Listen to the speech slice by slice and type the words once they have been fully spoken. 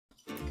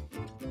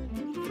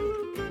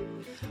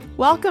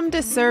Welcome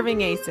to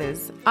Serving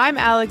Aces. I'm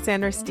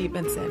Alexandra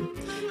Stevenson,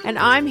 and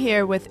I'm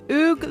here with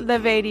Hugues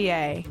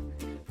Levadier.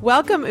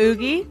 Welcome,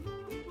 Oogie.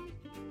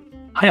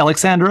 Hi,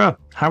 Alexandra.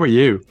 How are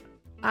you?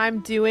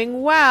 I'm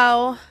doing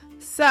well.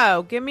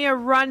 So, give me a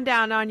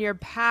rundown on your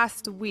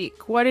past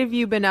week. What have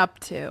you been up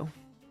to?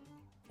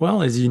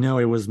 Well, as you know,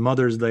 it was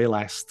Mother's Day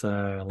last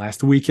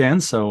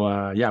weekend.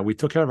 So yeah, we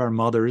took care of our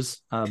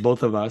mothers,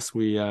 both of us.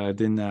 We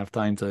didn't have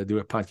time to do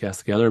a podcast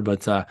together,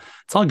 but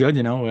it's all good.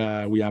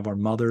 We have our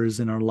mothers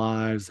in our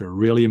lives. They're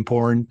really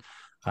important.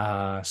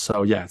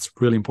 So yeah, it's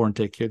really important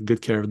to take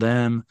good care of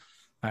them.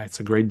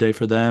 It's a great day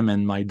for them.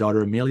 And my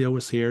daughter Amelia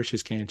was here. She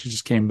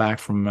just came back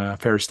from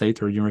Ferris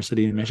State or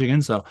University in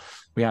Michigan. So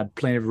we had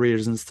plenty of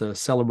reasons to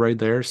celebrate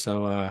there.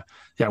 So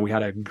yeah, we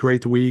had a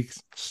great week.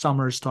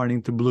 Summer's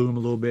starting to bloom a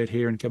little bit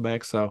here in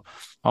Quebec. So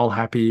all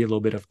happy. A little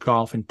bit of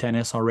golf and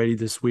tennis already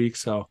this week.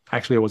 So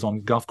actually, I was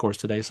on golf course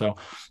today. So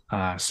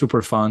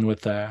super fun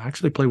with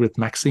actually played with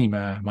Maxime,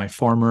 my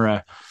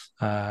former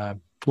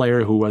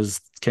player who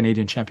was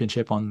Canadian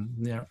championship on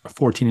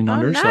 14 and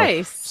under.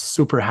 Nice.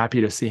 So super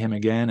happy to see him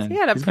again. And he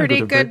had a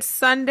pretty good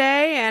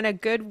Sunday and a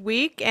good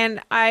week.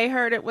 And I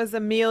heard it was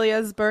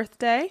Amelia's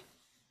birthday.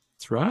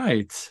 That's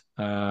right.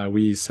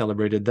 We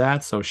celebrated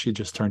that. So she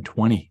just turned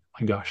 20.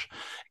 My gosh,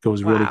 it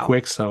goes really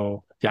quick.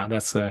 So yeah,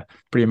 that's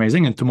pretty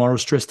amazing. And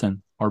tomorrow's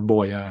Tristan, our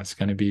boy, is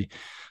going to be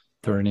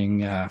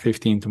turning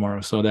 15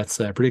 tomorrow. So that's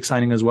pretty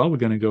exciting as well. We're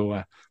going to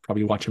go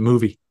probably watch a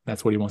movie.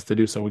 That's what he wants to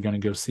do. So we're going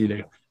to go see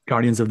the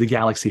Guardians of the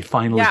Galaxy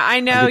finally. Yeah, I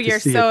know you're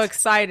so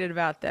excited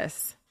about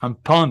this. I'm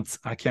pumped.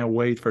 I can't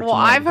wait for tomorrow.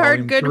 Well, I've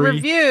heard good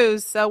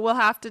reviews, so we'll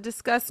have to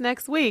discuss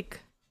next week.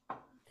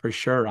 For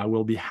sure. I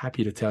will be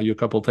happy to tell you a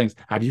couple of things.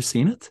 Have you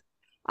seen it?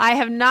 I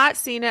have not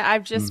seen it.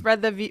 I've just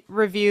read the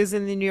reviews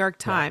in the New York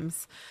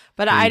Times,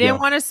 but I didn't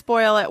want to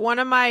spoil it. One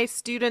of my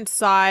students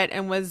saw it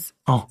and was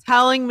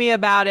telling me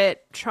about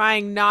it,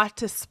 trying not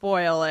to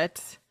spoil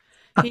it.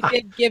 He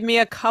did give me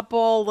a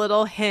couple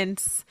little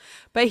hints,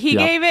 but he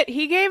gave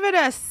it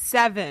a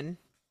 7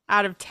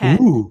 out of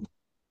 10. Ooh,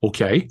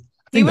 okay.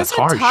 I think that's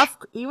harsh.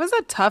 He was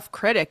a tough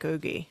critic,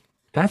 Oogie.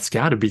 That's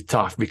got to be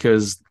tough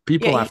because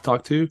people I've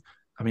talked to,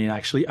 I mean,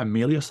 actually,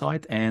 Amelia saw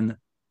it and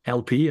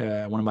LP,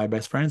 one of my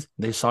best friends,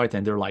 they saw it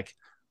and they're like,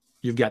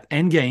 you've got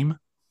Endgame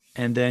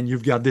and then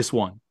you've got this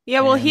one.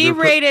 Yeah, well, he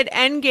rated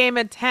Endgame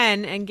a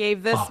 10 and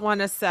gave this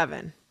one a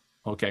 7.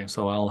 Okay,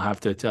 so I'll have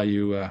to tell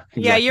you.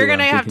 Exactly you're going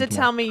to have to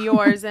tell me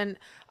yours. And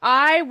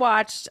I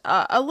watched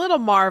a little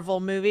Marvel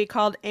movie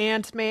called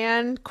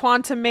Ant-Man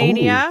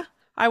Quantumania.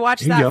 I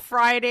watched that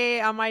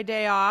Friday on my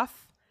day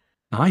off.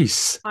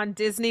 Nice. On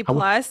Disney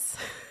Plus.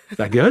 Is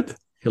that good?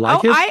 You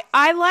like it?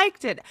 I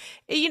liked it.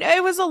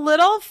 It was a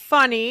little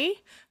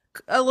funny.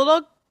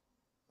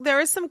 There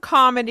was some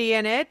comedy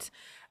in it.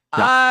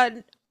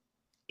 Yeah.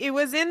 It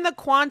was in the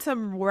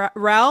quantum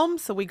realm,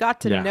 so we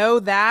got to know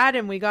that,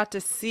 and we got to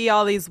see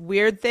all these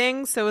weird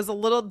things. So it was a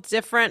little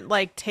different,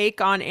 take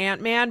on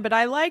Ant-Man, but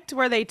I liked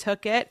where they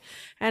took it,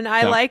 and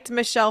I liked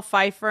Michelle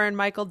Pfeiffer and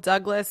Michael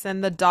Douglas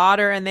and the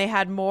daughter, and they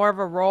had more of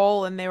a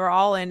role, and they were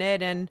all in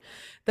it, and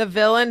the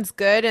villain's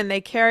good, and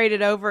they carried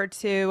it over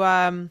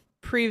to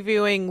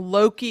previewing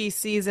Loki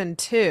season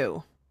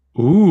 2.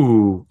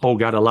 Ooh,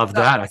 gotta love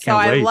that! I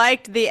can't wait. I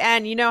liked the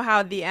end. You know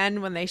how at the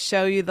end when they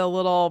show you the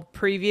little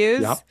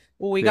previews. Yep.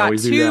 Well, we got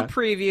 2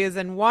 previews,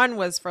 and one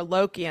was for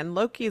Loki, and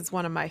Loki is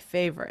one of my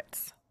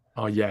favorites.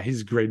 Oh, yeah,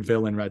 he's a great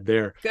villain right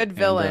there. Good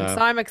villain,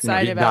 so I'm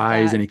excited about that.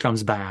 He dies, and he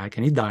comes back,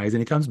 and he dies,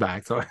 and he comes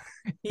back, so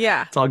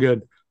yeah. It's all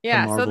good.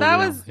 Yeah, so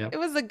it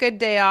was a good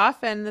day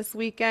off, and this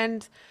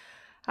weekend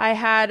I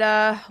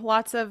had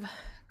lots of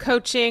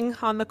coaching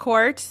on the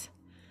court.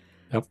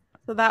 Yep.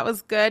 So that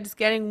was good. It's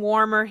getting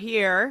warmer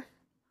here.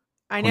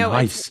 I know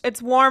nice.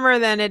 It's warmer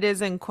than it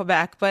is in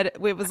Quebec, but it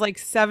was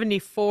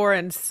 74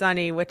 and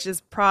sunny, which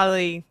is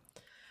probably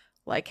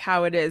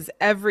how it is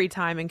every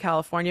time in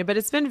California. But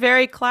it's been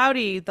very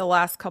cloudy the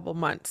last couple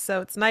months,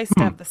 so it's nice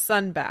to have the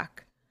sun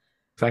back.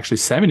 It's actually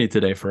 70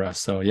 today for us,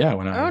 so yeah.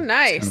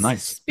 Nice.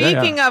 Nice.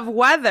 Speaking of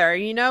weather,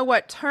 you know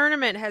what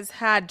tournament has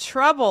had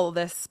trouble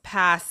this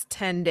past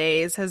 10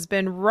 days has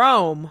been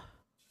Rome.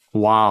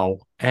 Wow,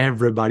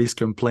 everybody's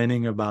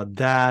complaining about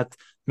that.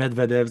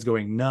 Medvedev's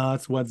going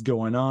nuts. What's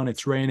going on?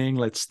 It's raining.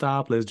 Let's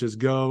stop. Let's just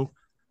go.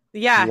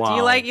 Yeah. Wow.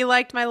 Do you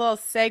liked my little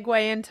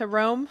segue into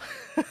Rome?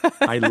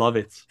 I love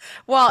it.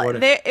 Well,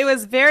 it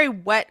was very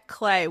wet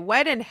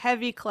and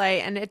heavy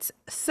clay. And it's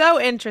so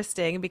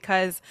interesting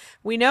because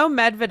we know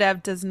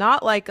Medvedev does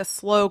not like a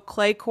slow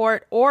clay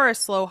court or a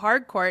slow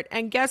hard court.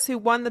 And guess who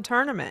won the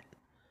tournament?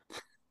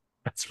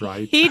 That's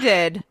right. He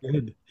did.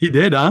 He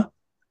did, huh?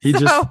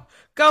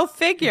 Go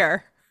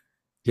figure.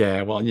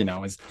 Yeah, well,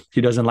 he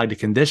doesn't like the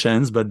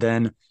conditions, but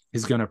then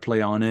he's going to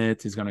play on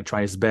it. He's going to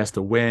try his best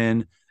to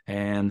win.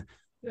 And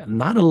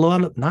not a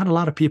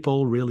lot of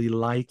people really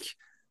like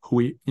who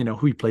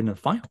he played in the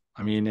final.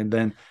 I mean, and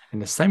then in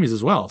the semis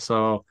as well.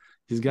 So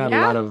he's got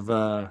a lot of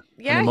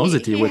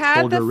animosity with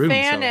Holger Rune. He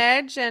had the fan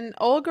edge and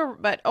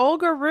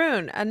Olga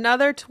Rune,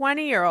 another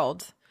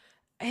 20-year-old.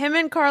 Him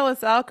and Carlos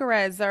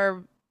Alcaraz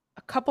are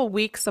a couple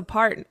weeks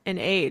apart in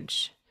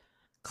age.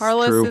 It's Carlos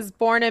true. is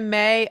born in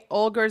May,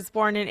 Olger's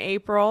born in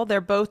April.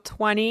 They're both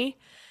 20,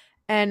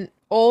 and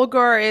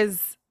Olger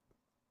is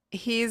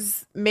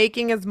he's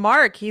making his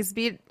mark. He's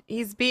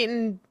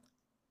beaten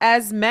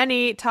as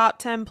many top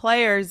 10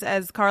 players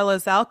as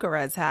Carlos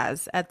Alcaraz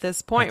has at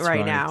this point That's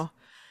right right. now.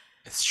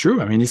 It's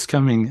true. I mean, he's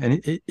coming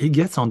and he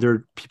gets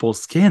under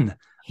people's skin.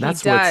 He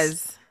That's what's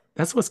does.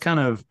 that's what's kind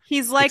of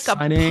He's like a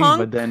exciting,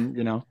 but punk. then,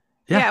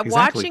 yeah, Yeah, exactly.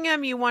 watching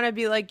him, you want to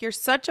be like, you're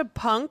such a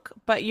punk,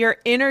 but you're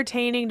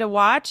entertaining to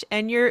watch,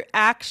 and you're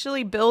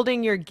actually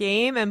building your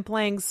game and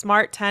playing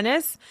smart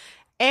tennis,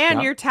 and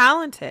Yeah. you're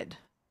talented.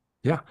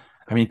 Yeah.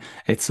 I mean,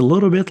 it's a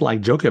little bit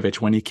like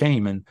Djokovic when he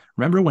came. And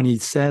remember when he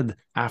said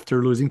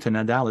after losing to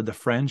Nadal at the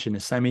French in the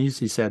semis,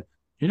 he said,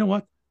 you know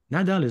what?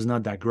 Nadal is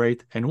not that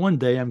great. And one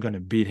day I'm going to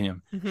beat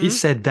him. He Hmm.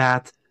 said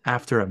that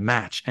after a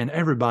match. And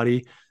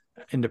everybody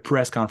in the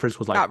press conference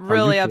was like, Got are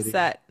you really kidding?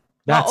 upset.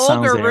 Well, That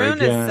sounds Olga Rune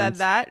has said arrogant.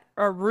 that,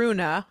 or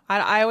Runa.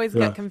 I always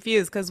get Yeah.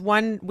 confused because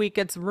one week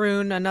it's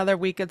Rune, another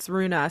week it's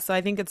Runa. So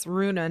I think it's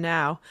Runa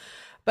now.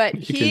 But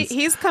You can,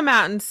 he's come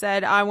out and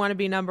said, I want to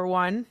be number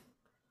one.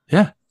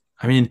 yeah.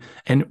 I mean,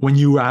 and when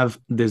you have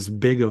this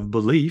big of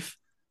belief,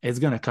 it's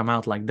going to come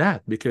out like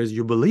that because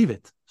you believe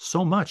it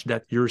so much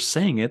that you're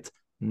saying it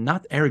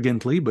not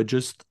arrogantly, but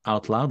just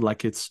out loud,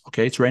 like it's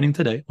okay, it's raining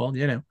today. Well,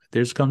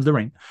 there comes the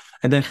rain.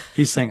 And then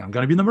he's saying, I'm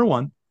going to be number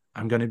one.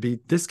 I'm going to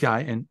beat this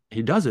guy. And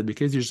he does it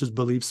because he just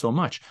believes so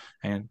much.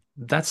 And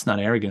that's not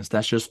arrogance.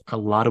 That's just a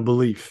lot of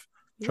belief.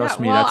 Yeah, Trust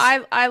me, well, that's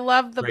I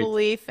love the great.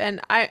 belief,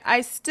 and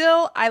I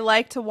still I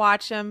like to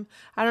watch him.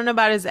 I don't know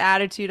about his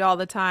attitude all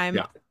the time.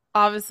 Yeah,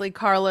 Obviously,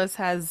 Carlos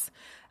has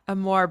a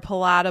more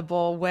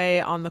palatable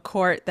way on the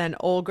court than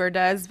Olger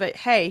does, but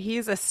hey,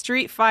 he's a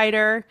street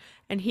fighter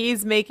and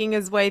he's making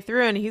his way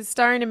through and he's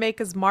starting to make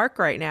his mark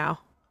right now.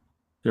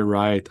 you're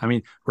right. I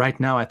mean, right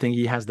now, I think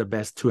he has the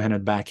best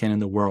two-handed backhand in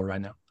the world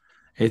right now.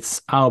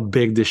 It's how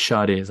big this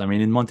shot is. I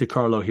mean, in Monte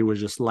Carlo, he was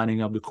just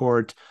lining up the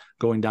court,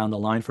 going down the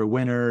line for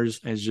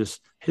winners. It's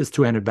just his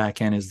two-handed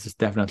backhand is just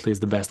definitely is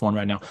the best one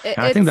right now. It,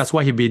 And I think it's that's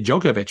why he beat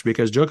Djokovic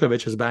because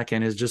Djokovic's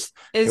backhand is just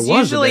it is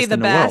was the usually best the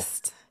in the world.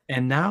 best.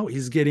 And now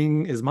he's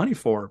getting his money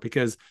for it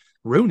because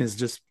Rune is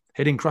just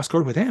hitting cross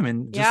court with him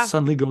and just Yeah.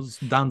 suddenly goes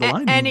down the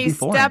And line he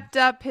before him. stepped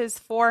up his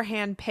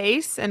forehand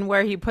pace and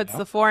where he puts Yeah.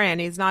 the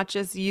forehand. He's not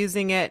just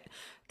using it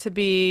to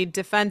be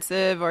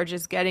defensive or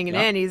just getting it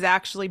Yeah. in. He's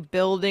actually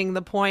building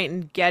the point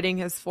and getting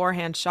his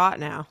forehand shot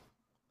now.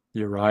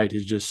 You're right.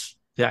 He's just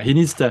yeah, he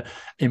needs to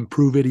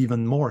improve it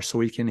even more so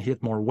he can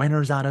hit more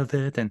winners out of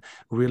it and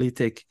really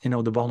take,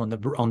 the ball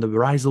on the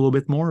rise a little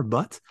bit more.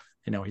 But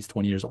he's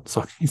 20 years old,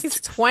 so He's he's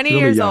 20 really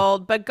years young.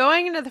 old, but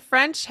going into the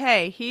French,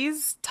 hey,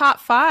 he's top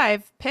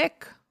five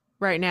pick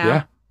right now.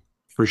 Yeah,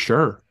 for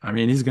sure. I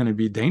mean, he's gonna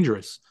be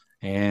dangerous.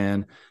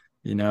 And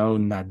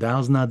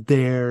Nadal's not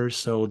there,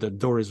 so the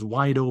door is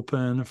wide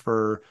open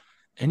for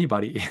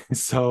anybody.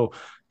 So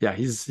yeah,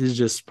 he's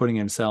just putting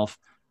himself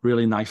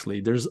really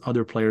nicely. There's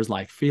other players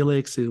like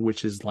Felix,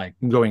 which is like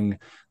going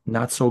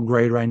not so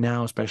great right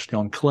now, especially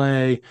on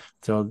clay.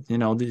 So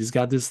he's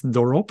got this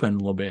door open a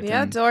little bit,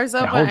 Yeah, and doors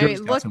yeah, open. I Holger's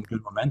mean, got look, some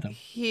good momentum.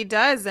 he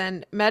does.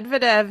 And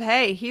Medvedev,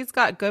 hey, he's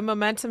got good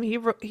momentum.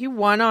 He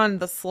won on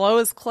the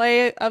slowest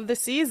clay of the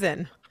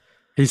season.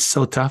 He's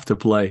so tough to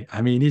play.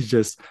 I mean, he's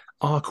just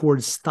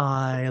awkward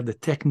style. The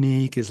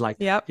technique is like,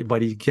 Yep.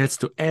 but he gets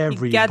to He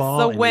every gets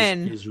the ball and he's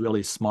win. he's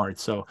really smart.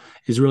 So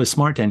he's really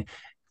smart. And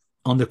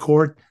on the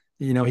court,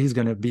 he's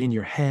gonna be in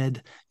your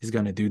head. He's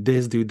gonna do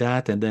this, do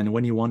that. And then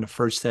when he won the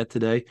first set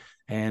today,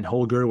 and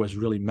Holger was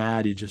really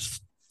mad, he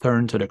just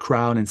turned to the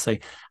crowd and say,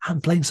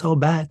 "I'm playing so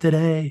bad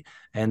today."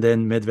 And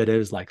then Medvedev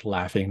is like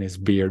laughing in his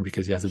beard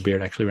because he has a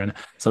beard actually right now.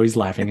 So he's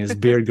laughing his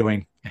beard,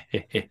 going,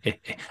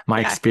 "My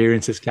Yeah.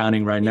 experience is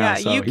counting right now." Yeah,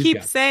 So you he's keep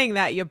got saying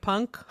that, you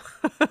punk.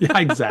 yeah,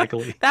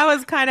 exactly. That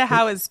was kind of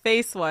how his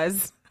face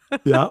was.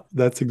 Yeah,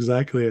 that's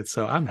exactly it.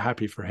 So I'm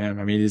happy for him.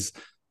 I mean,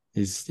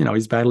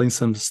 he's battling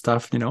some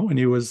stuff, and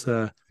he was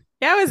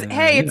Yeah, it was,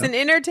 hey, you it's know, an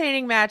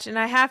entertaining match. And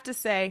I have to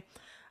say,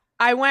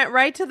 I went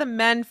right to the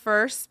men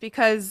first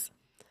because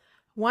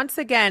once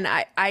again,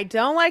 I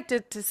don't like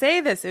to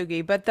say this,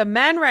 Oogie, but the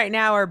men right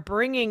now are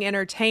bringing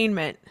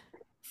entertainment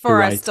you're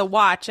for us right. to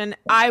watch. And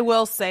I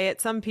will say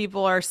it. Some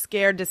people are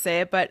scared to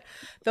say it, but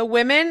the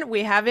women,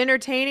 we have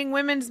entertaining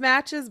women's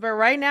matches, but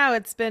right now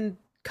it's been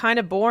kind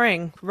of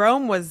boring.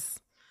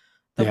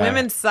 The Yeah,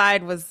 women's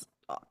side was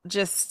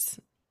just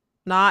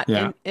not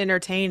yeah.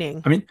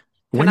 entertaining. I mean,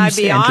 Can when I you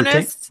be say entertain,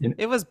 honest?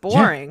 It was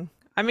yeah, boring.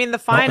 I mean, the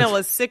no, final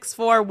is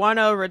 6-4,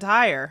 1-0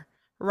 retire.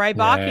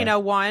 yeah,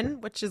 Rybakina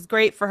won, which is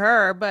great for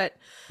her, but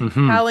hmm,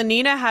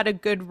 Kalinina had a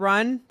good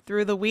run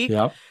through the week.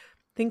 yeah,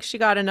 I think she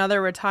got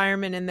another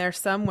retirement in there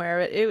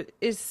somewhere.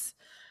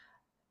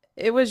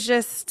 It was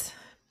just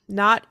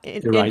not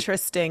you're right.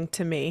 interesting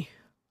to me.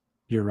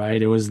 You're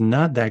right. It was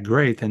not that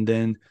great. And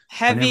then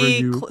whenever Heavy,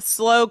 you,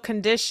 slow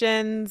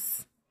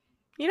conditions.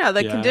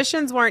 The yeah,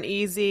 conditions weren't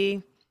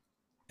easy.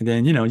 and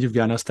then you've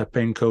got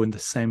Ostapenko in the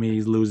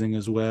semis losing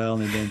as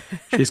well, and then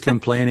she's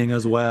complaining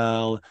as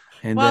well.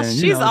 And Well, then,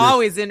 she's there's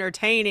always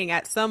entertaining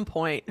at some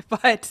point,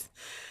 but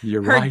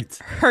you're her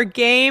right. her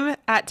game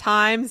at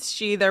times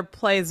she either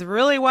plays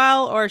really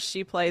well or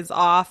she plays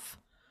off.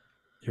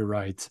 You're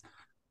right.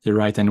 You're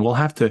right. And we'll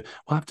have to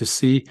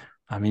see.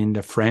 I mean,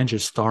 the French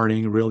is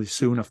starting really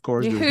soon, of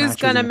course. There's Who's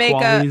matches in gonna the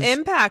make a qualies.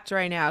 impact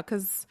right now?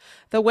 Because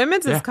the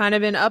women's has Yeah, kind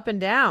of been up and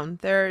down.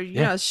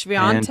 yeah.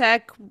 And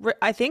Swiatek.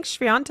 I think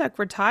Swiatek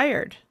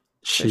retired.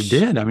 So she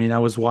did. I mean, I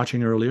was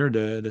watching earlier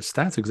the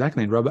stats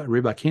exactly. And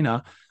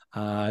Rybakina,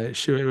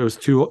 it was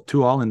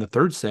two all in the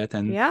third set,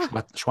 and yeah,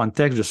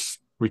 Schwantek just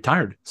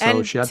retired,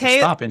 so and she had to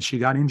Taylor. stop, and she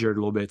got injured a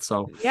little bit.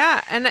 So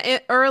Yeah,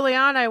 and early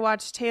on, I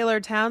watched Taylor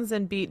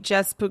Townsend beat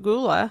Jess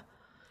Pegula,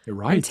 you're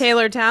and right.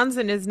 Taylor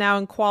Townsend is now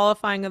in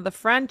qualifying of the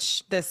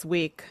French this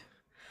week.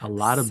 A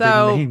lot of big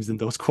So names in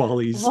those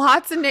qualies.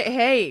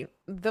 hey,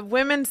 the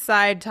women's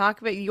side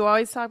you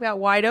always talk about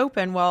wide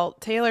open. Well,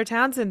 Taylor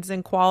Townsend's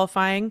in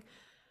qualifying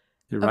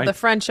You're of the right.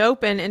 French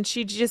Open, and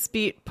she just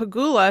beat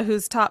Pagula,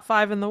 who's top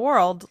 5 in the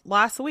world,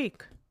 last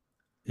week.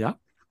 Yeah,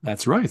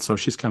 that's right. So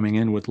she's coming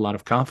in with a lot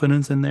of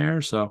confidence in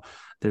there. So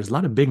there's a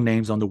lot of big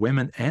names on the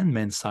women and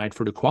men's side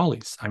for the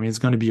qualies. I mean, it's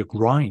going to be a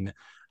grind,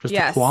 just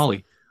a Yes.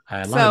 quali.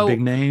 A lot of big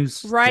So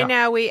names. right Yeah.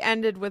 now we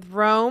ended with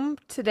Rome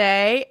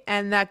today,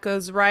 and that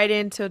goes right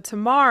into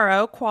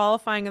tomorrow,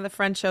 qualifying of the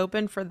French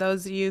Open. For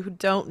those of you who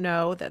don't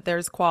know that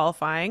there's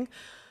qualifying,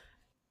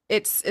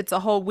 it's a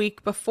whole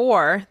week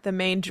before the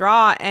main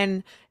draw,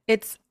 and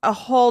it's a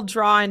whole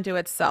draw into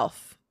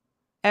itself.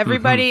 Hmm.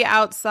 Everybody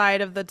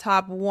outside of the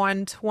top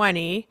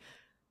 120,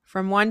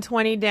 from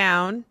 120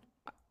 down,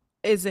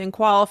 is in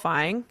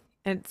qualifying.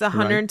 And it's a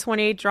Right.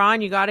 128 draw,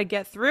 and you got to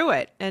get through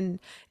it. And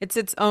it's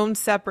its own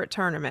separate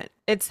tournament.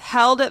 It's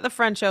held at the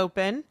French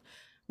Open.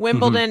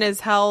 Hmm. Wimbledon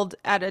is held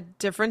at a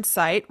different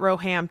site,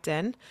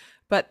 Roehampton.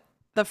 But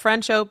the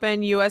French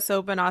Open, US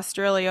Open,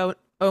 Australia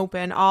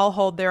Open all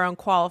hold their own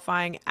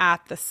qualifying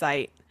at the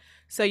site.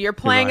 So you're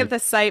You're playing at right. the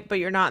site, but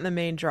you're not in the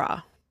main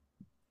draw.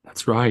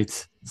 That's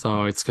right.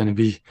 So it's going to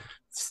be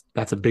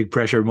that's a big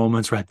pressure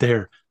moments right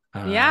there.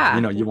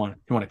 Yeah. You want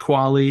a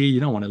quali, you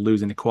don't want to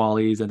lose any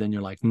qualies, and then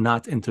you're like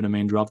not into the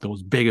main drop,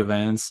 those big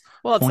events,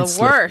 Well, it's the points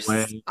slipped worst.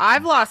 away.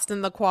 I've lost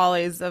in the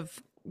qualies of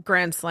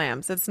Grand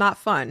Slams. It's not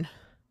fun.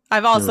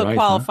 I've You're also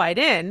right, huh? qualified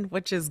in,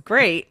 which is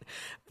great,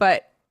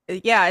 but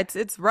yeah,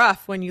 it's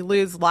rough when you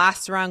lose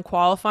last round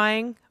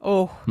qualifying.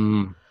 Oh,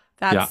 Mm,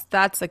 yeah,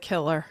 that's a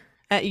killer.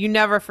 You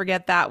never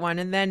forget that one,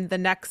 and then the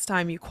next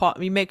time you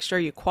make sure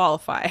you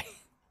qualify.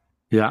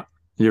 yeah,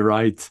 you're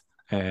right.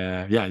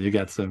 Yeah, you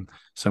got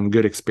some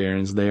good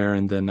experience there.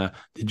 And then,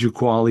 did you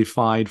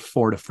qualified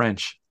for the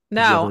French?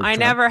 Did you No, ever I try?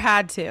 never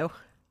had to.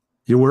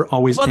 You were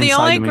always Well, the inside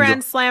only the main draw.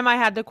 Grand Slam I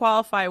had to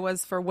qualify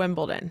was for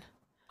Wimbledon.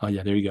 Oh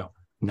yeah, there you go.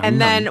 Nani And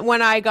nani. then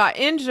when I got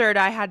injured,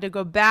 I had to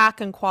go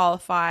back and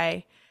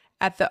qualify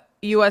at the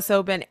US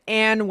Open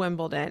and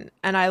Wimbledon.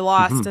 And I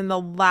lost Hmm. in the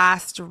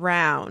last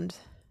round.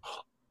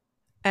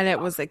 And it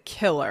was a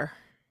killer.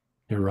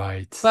 You're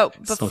right. But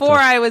It's so before tough.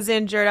 I was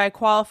injured, I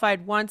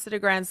qualified once at a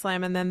Grand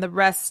Slam. And then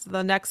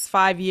the next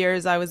 5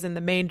 years, I was in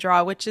the main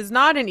draw, which is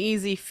not an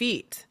easy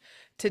feat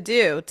to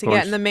do, Of to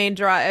get in the course, main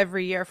draw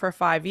every year for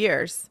 5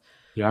 years.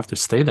 you have to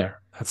stay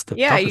there. That's the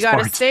Yeah, you toughest got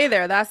to part. stay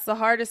there. That's the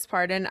hardest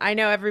part. And I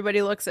know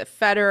everybody looks at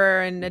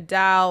Federer and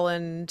Nadal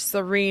and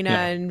Serena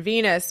Yeah. and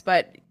Venus,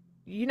 but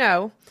you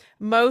know,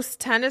 most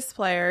tennis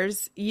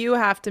players, you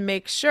have to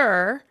make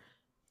sure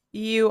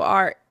you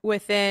are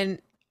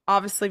within,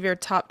 obviously, if you're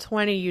top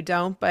 20, you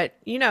don't, but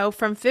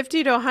from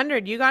 50 to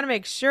 100, you got to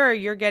make sure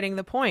you're getting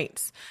the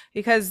points.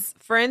 Because,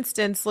 for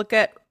instance, look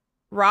at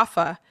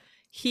Rafa.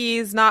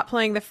 He's not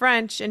playing the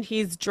French and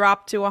he's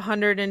dropped to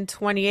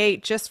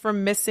 128 just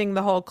from missing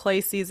the whole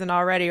clay season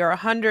already, or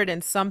 100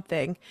 and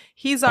something.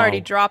 He's already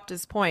Wow. dropped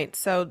his points.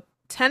 So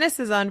tennis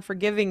is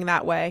unforgiving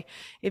that way.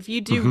 If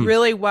you do Hmm.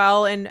 really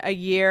well in a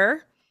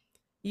year,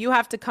 you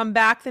have to come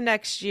back the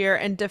next year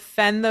and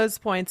defend those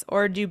points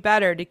or do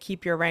better to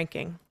keep your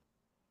ranking.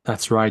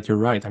 That's right. You're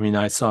right. I mean,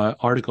 I saw an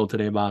article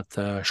today about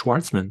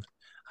Schwartzman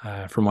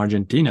from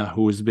Argentina,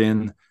 who has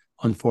been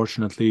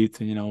unfortunately,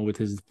 with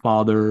his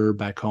father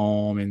back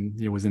home, and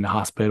he was in the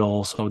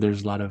hospital. So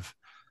there's a lot of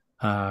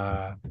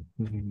uh,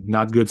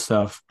 not good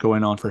stuff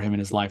going on for him in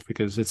his life,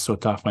 because it's so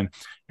tough when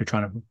you're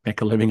trying to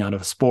make a living out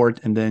of a sport,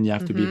 and then you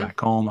have to be Hmm. back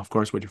home, of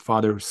course, with your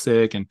father who's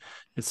sick, and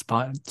it's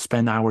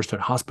spend hours to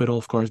the hospital,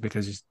 of course,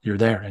 because you're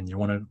there and you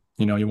want to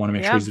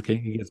make sure Yeah.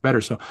 he gets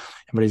better. So,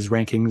 but his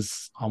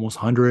rankings almost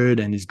 100,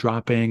 and he's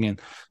dropping,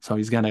 and so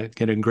he's gonna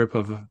get a grip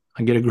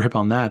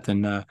on that,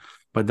 and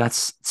but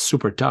that's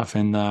super tough,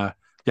 and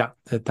yeah,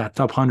 that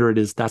top 100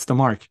 that's the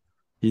mark.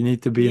 You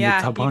need to be in the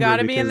Yeah, top you got 100,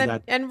 to be in because the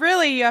that, and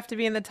really you have to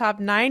be in the top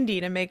 90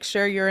 to make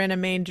sure you're in a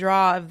main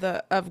draw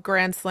of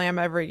Grand Slam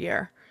every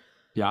year.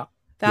 yeah,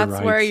 you're That's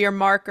where right. your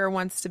marker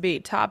wants to be.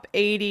 Top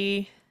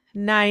 80,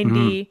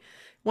 Mhm. 90.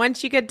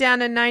 Once you get down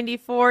to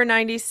 94,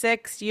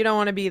 96, you don't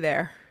want to be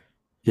there.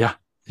 Yeah,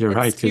 you're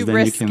right. It's Because too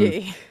then you can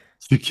risky.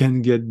 you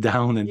can get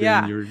down, and then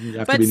Yeah. you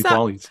have to But be in the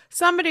qualities.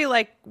 somebody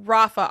like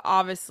Rafa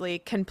obviously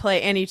can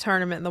play any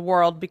tournament in the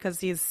world because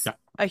he's Yeah.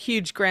 a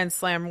huge Grand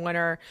Slam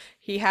winner.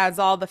 He has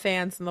all the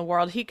fans in the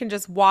world. He can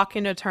just walk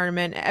into a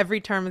tournament. Every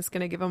tournament's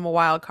going to give him a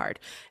wild card.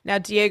 Now,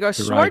 Diego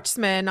You're right.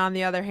 Schwartzman, on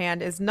the other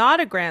hand, is not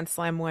a Grand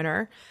Slam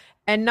winner,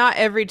 and not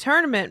every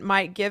tournament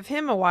might give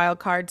him a wild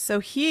card. So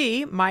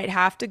he might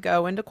have to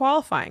go into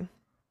qualifying.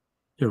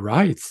 You're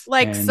right.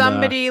 Like And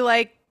somebody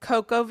like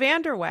Coco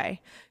Vanderway.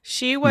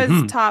 She was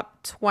mhm,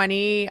 top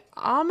 20,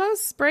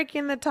 almost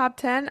breaking the top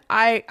 10.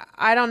 I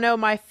don't know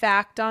my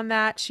fact on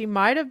that. She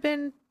might have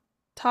been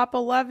top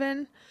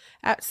 11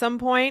 at some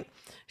point.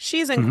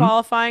 She's in mhm,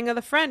 qualifying of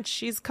the French.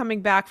 She's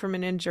coming back from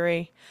an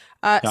injury.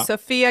 yeah.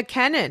 Sophia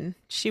Kenin,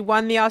 she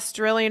won the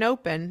Australian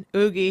Open.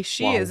 Oogie,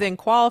 she is Wow. in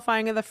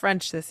qualifying of the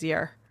French this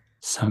year.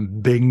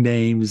 Some big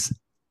names.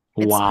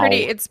 It's pretty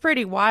Wow. it's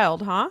pretty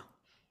wild, huh?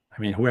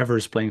 I mean, whoever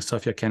is playing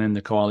Sofia Kenin in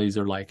the qualies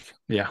are like,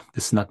 yeah,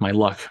 this is not my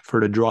luck for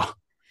the draw.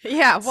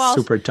 Yeah, well,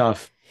 Super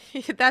tough.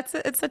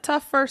 it's a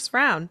tough first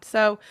round.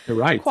 So You're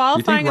right.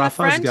 qualifying of the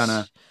French,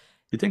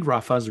 You think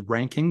Rafa's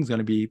ranking is going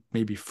to be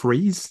maybe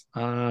freeze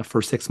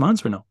for 6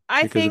 months or no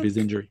I because of his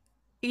think, injury?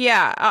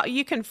 yeah,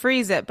 you can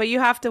freeze it, but you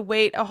have to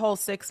wait a whole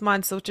 6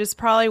 months, which is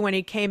probably when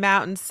he came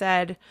out and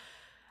said,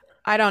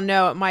 I don't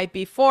know, it might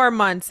be 4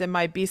 months, it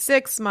might be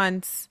 6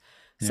 months.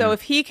 So Yeah.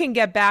 if he can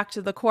get back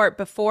to the court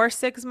before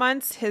 6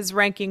 months, his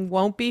ranking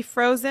won't be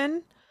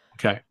frozen,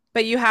 Okay.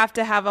 but you have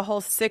to have a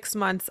whole 6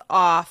 months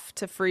off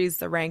to freeze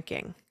the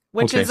ranking,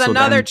 which Okay. is So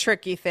another then,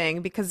 tricky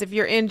thing because if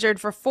you're injured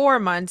for 4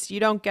 months, you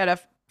don't get a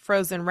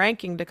frozen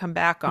ranking to come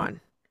back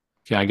on.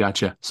 yeah, I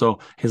gotcha. So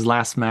his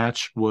last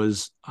match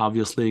was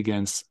obviously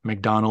against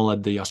McDonald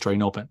at the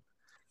Australian Open,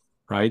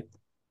 right?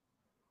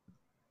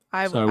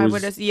 So it I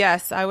would, was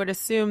yes, I would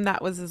assume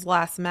that was his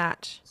last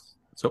match,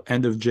 so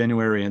end of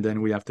January, and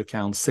then we have to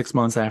count 6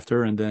 months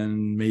after, and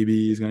then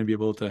maybe he's going to be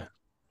able to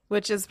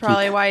which is keep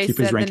probably why he keep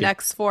his said the ranking.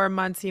 next 4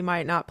 months he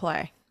might not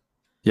play.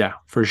 Yeah,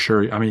 for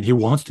sure. I mean, he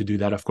wants to do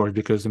that, of course,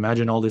 because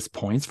imagine all these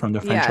points from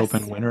the French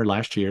Open Yes. winner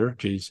last year.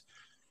 Geez,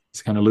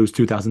 he's going to lose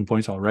 2,000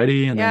 points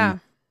already, and then Yeah.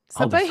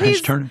 So, all the but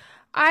French turn.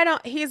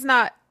 he's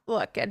not,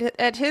 look,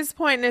 at his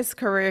point in his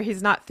career,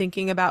 he's not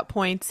thinking about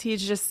points.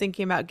 He's just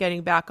thinking about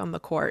getting back on the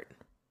court.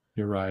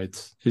 You're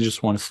right. He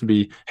just wants to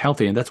be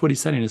healthy, and that's what he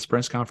said in his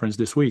press conference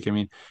this week. I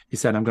mean, he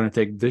said, "I'm going to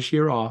take this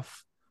year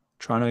off,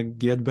 trying to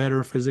get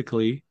better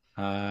physically.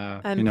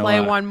 And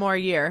play one more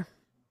year.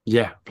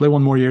 Yeah, play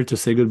one more year to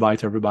say goodbye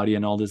to everybody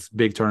and all these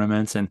big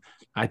tournaments. And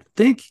I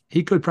think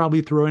he could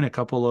probably throw in a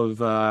couple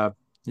of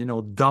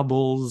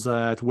doubles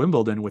at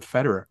Wimbledon with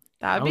Federer.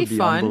 That would That be would be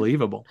fun.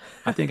 unbelievable.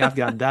 I think I've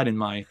got that Is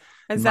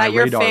in my that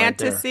your radar right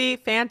there.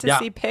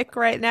 Yeah, fantasy pick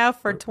right now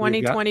for we've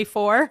got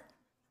 2024?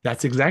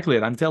 that's exactly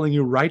it. I'm telling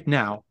you right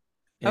now,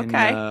 in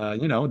Okay.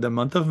 the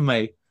month of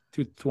May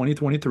to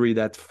 2023,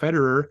 that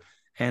Federer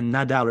and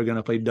Nadal are going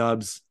to play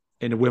dubs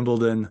in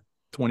Wimbledon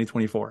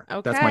 2024.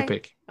 That's my Okay.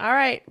 pick. All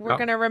right. We're Yeah.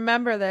 going to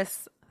remember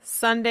this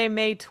Sunday,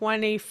 May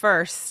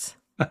 21st.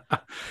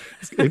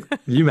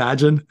 You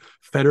imagine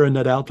Federer and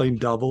Nadal playing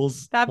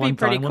doubles That'd be one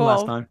pretty time, one last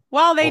cool. time?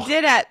 Well, Oh,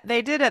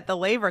 they did at the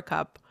Laver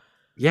Cup.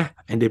 yeah,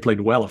 and they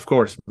played well, of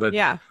course. But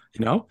Yeah.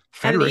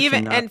 And Federer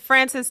even cannot. and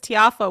Francis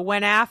Tiafoe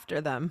went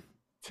after them.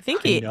 I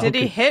think I know.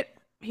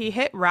 he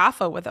hit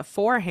Rafa with a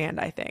forehand,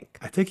 I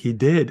think. I think he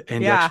did,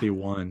 and they Yeah. actually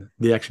won.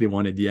 They actually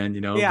won at the end,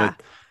 Yeah.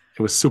 but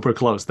it was super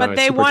close, though. But A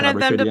they super wanted tiebreaker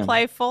them at to the end.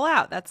 play full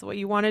out. That's what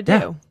you want to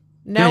Yeah, do.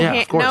 yeah, yeah.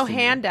 Of No course,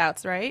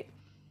 handouts, right?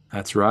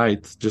 that's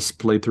right. Just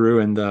play through,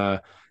 and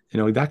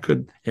that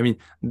could. I mean,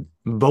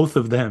 both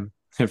of them,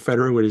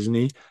 Federer with his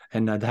knee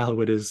and Nadal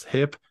with his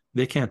hip,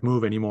 they can't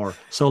move anymore.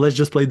 So let's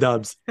just play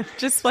dubs.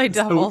 Just play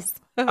So doubles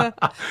so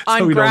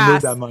on we don't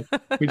move that grass. much.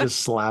 We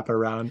just slap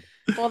around.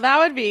 Well, that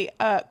would be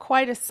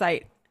quite a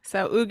sight.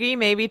 So, Oogie,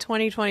 maybe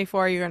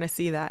 2024, you're going to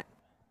see that.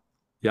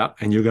 Yeah,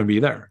 and you're gonna be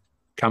there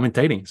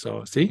commentating.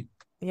 So see,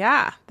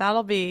 Yeah,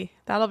 that'll be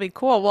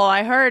cool. Well,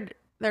 I heard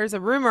there's a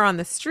rumor on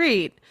the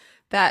street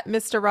that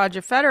Mr.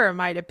 Roger Federer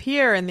might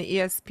appear in the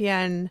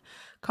ESPN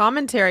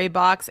commentary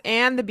box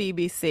and the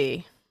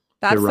BBC.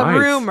 you're That's the right.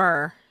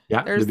 rumor.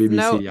 Yeah, the There's BBC.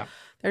 no Yeah,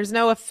 there's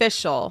no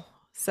official.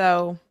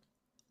 So,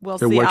 we'll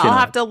they're see. working I'll on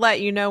have it. to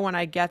let you know when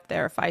I get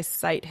there if I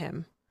sight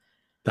him.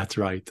 That's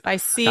right. If I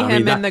see I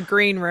mean him in the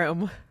green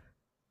room.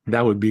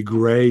 that would be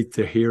great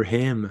to hear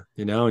him,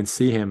 and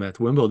see him at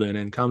Wimbledon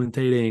and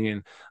commentating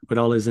and with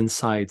all his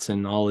insights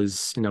and all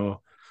his.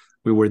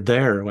 We were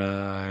there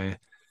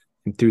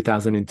in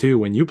 2002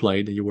 when you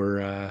played. You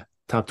were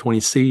top 20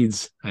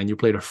 seeds and you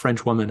played a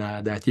French woman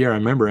that year. I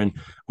remember, and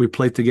we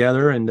played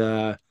together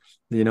and.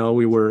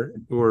 We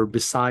were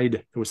beside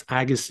there was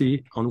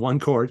Agassi on one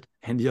court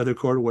and the other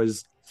court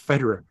was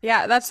Federer.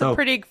 Yeah, that's a So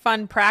pretty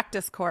fun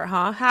practice court,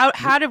 huh?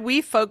 How did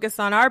we focus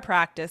on our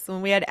practice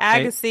when we had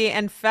I Agassi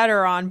and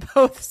Federer on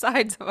both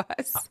sides of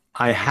us?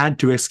 I had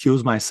to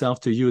excuse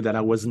myself to you that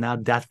I was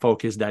not that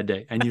focused that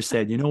day. And you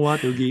said, you know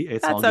what, Oogie,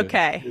 it's all That's good.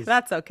 okay.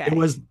 That's It okay.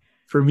 was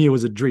for me, it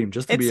was a dream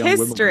just to It's be on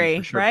Wimbledon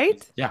for history, sure.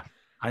 right? Yeah.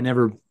 I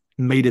never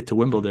made it to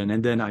Wimbledon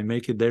and then I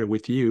make it there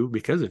with you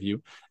because of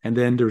you. And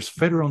then there's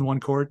Federer on one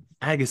court,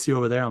 Agassi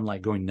over there. I'm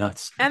like going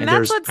nuts. And And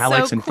that's there's what's so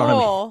Alex in front of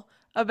me. cool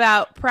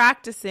about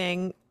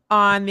practicing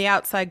on the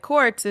outside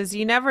courts is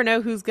you never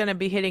know who's going to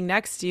be hitting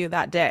next to you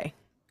that day.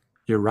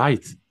 You're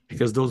right.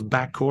 Because those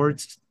back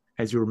courts,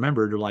 as you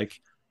remember, they're like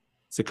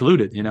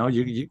secluded.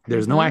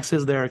 There's no Hmm.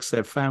 access there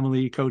except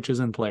family, coaches,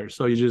 and players.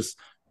 So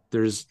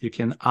you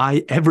can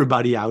eye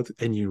everybody out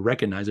and you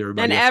recognize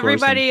And everybody, of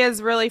course. And everybody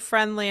is really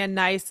friendly and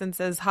nice and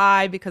says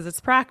hi because it's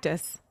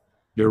practice.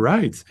 you're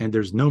right. And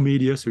there's no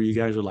media, so you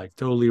guys are like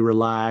totally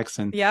relaxed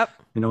and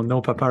Yep.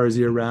 no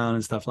paparazzi around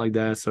and stuff like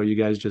that. So you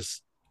guys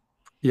just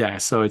yeah,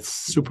 so it's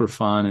super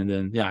fun. And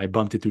then yeah, I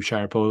bumped into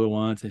Sharapova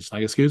once. It's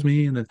like, excuse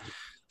me. And then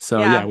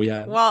so yeah, Yeah. we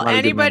had a Well, lot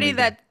of good anybody memories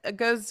there. that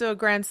goes to a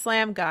Grand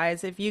Slam,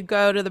 guys, if you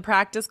go to the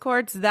practice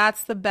courts,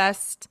 that's the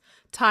best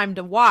time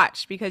to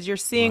watch because you're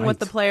seeing what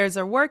the Right. players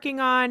are working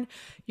on.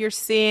 You're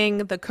seeing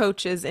the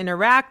coaches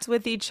interact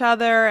with each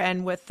other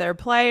and with their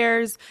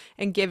players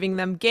and giving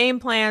them game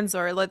plans.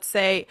 Or let's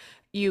say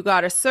you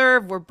got a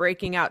serve, we're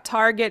breaking out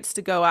targets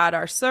to go at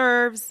our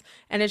serves.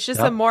 And it's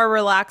just a Yep. more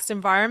relaxed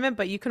environment,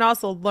 but you can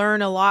also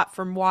learn a lot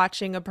from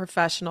watching a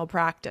professional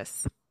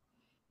practice.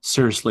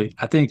 Seriously,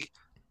 I think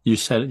you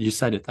said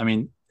it. I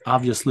mean,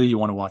 obviously you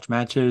want to watch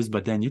matches,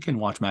 but then you can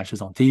watch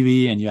matches on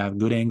TV and you have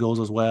good angles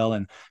as well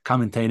and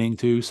commentating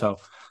too. So,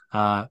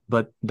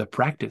 but the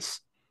practice,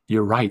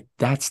 you're right.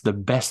 That's the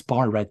best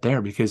part right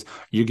there because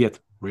you get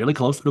really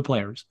close to the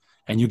players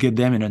and you get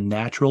them in a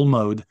natural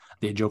mode.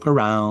 They joke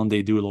around,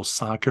 they do a little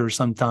soccer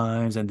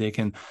sometimes, and you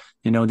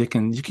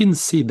can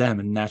see them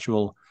in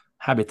natural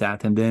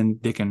habitat, and then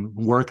they can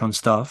work on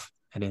stuff,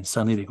 and then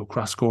suddenly they go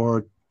cross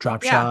court,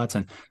 drop Yeah. shots,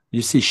 and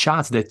you see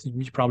shots that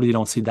you probably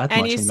don't see that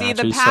And much you in see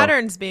the matches. So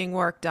patterns being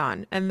worked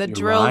on and the you're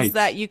drills right.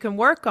 that you can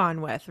work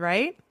on with,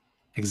 right?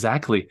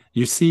 Exactly.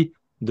 You see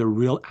the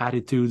real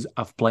attitudes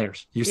of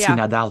players. You see Yeah.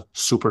 Nadal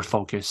super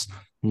focused,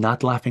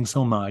 not laughing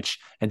so much.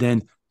 And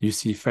then you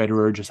see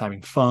Federer just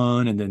having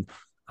fun. And then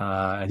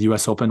at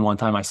US Open one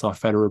time I saw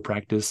Federer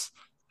practice.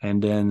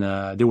 And then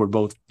they were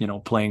both,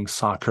 playing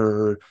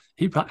soccer.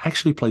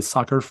 Actually played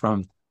soccer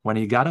from when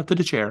he got up to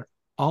the chair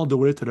all the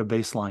way to the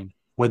baseline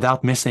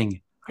without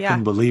missing. I Yeah.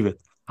 couldn't believe it.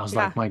 I was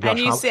Yeah. like, my And gosh,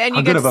 you how, see and how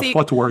you good get to of a see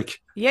footwork.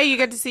 yeah, you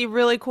get to see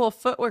really cool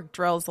footwork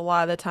drills a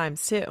lot of the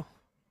times too.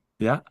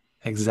 Yeah,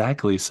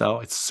 exactly. So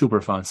it's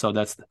super fun. So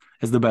it's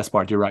the best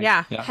part. You're right.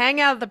 Yeah. Yeah.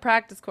 Hang out at the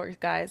practice course,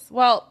 guys.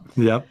 Well,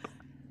 Yep.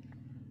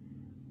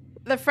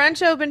 the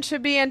French Open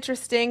should be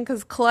interesting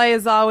because clay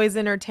is always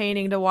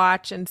entertaining to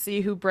watch and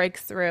see who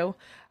breaks through.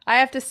 I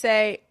have to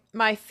say,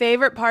 my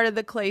favorite part of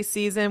the clay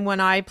season when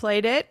I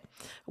played it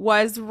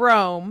was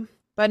Rome,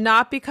 but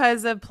not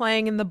because of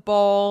playing in the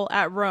bowl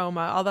at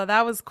Roma, although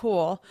that was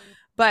cool.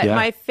 But Yeah.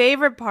 my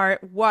favorite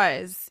part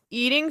was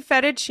eating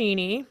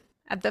fettuccine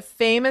at the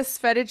famous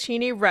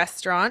fettuccine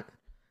restaurant.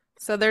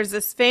 So there's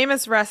this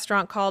famous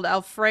restaurant called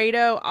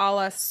Alfredo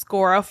alla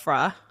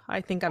Scorfa.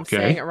 I think I'm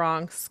saying it Okay.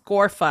 wrong.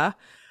 Scorfa.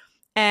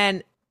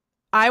 And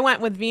I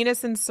went with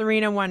Venus and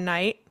Serena one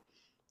night.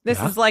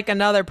 This Yeah. is like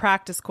another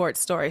practice court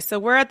story. So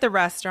we're at the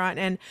restaurant,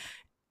 and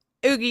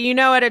Oogie, you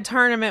know, at a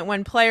tournament,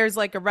 when players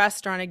like a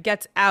restaurant, it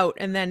gets out,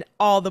 and then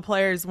all the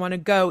players want to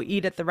go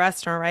eat at the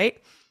restaurant,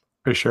 right?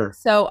 For sure.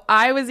 So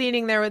I was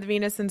eating there with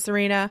Venus and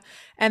Serena,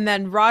 and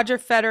then Roger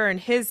Federer and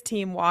his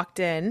team walked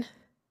in,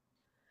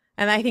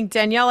 and I think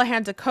Daniela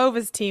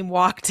Hantukova's team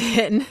walked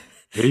in.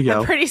 There you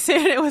And go. pretty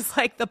soon it was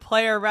like the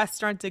player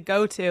restaurant to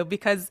go to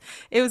because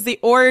it was the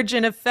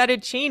origin of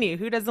fettuccine.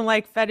 Who doesn't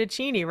like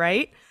fettuccine,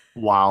 right?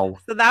 Wow.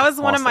 So that That's was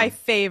one of my awesome.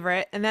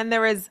 favorite. And then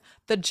there was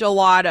the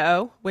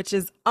gelato, which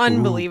is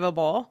Ooh,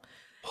 unbelievable.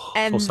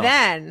 so And soft.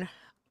 then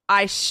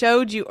I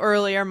showed you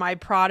earlier my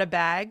Prada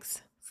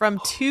bags from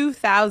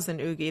 2000,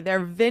 Oogie. They're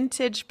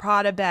vintage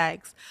Prada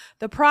bags.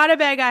 The Prada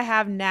bag I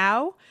have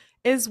now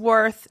is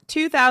worth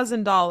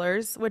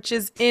 $2,000, which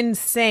is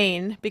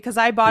insane because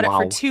I bought it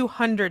for Wow.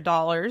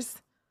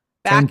 $200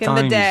 10 back in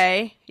the times.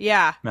 day.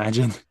 Yeah.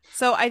 Imagine.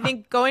 So I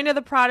think going to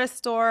the Prada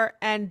store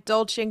and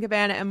Dolce& and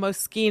Gabbana and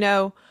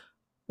Moschino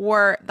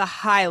were the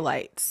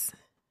highlights,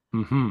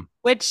 Hmm.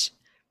 which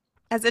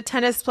as a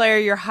tennis player,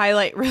 your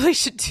highlight really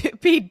should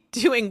be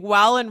doing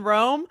well in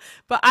Rome.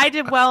 But I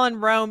did well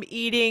in Rome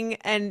eating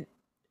and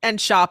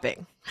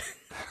shopping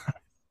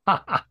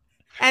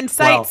and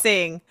Well,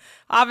 sightseeing.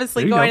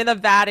 Obviously, there you going to go. the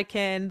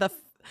Vatican,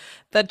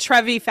 the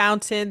Trevi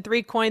Fountain,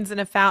 Three Coins in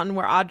a Fountain,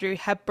 where Audrey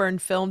Hepburn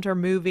filmed her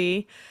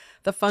movie,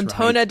 the That's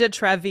right. Fontona di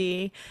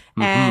Trevi,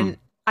 and Hmm.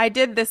 I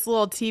did this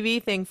little TV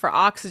thing for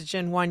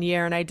Oxygen one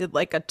year, and I did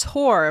like a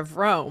tour of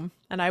Rome,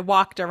 and I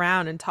walked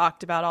around and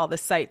talked about all the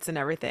sights and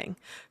everything.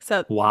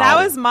 So that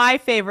was Wow. my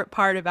favorite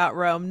part about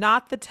Rome,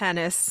 not the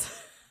tennis.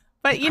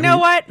 But you I know mean,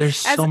 what? there's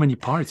As so many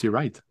parts. You're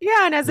right.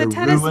 yeah, and as a The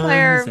tennis ruins,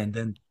 player, and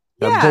then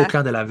the yeah,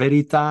 Bocca della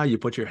Verità. You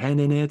put your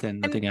hand in it,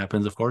 and and nothing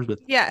happens, of course. But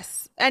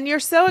yes. And you're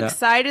so yeah,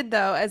 excited,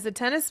 though, as a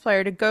tennis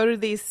player, to go to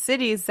these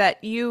cities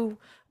that you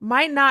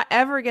might not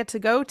ever get to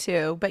go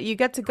to, but you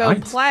get to go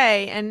right.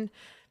 play. And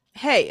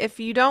hey, if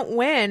you don't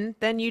win,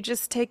 then you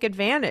just take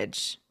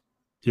advantage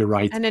You're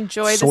right. and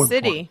enjoy the So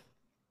important. city.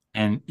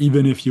 And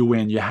even if you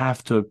win, you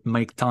have to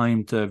make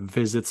time to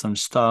visit some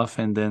stuff.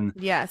 And then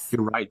Yes.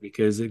 you're right,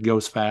 because it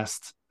goes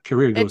fast.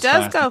 career It goes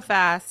does fast. go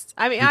fast.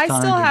 I mean, Every I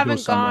still time you go haven't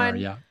somewhere, gone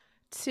yeah.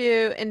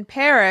 to in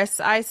Paris.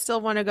 I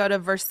still want to go to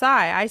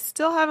Versailles. I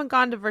still haven't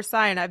gone to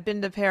Versailles, and I've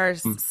been to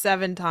Paris Mm,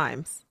 7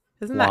 times.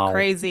 Isn't that wow,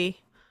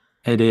 crazy?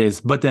 it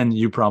is. But then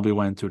you probably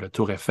went to the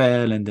Tour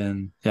Eiffel, and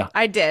then yeah,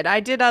 I did. I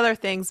did other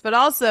things, but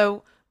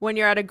also when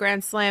you're at a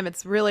Grand Slam,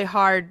 it's really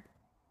hard.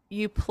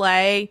 You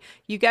play,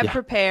 you get yeah,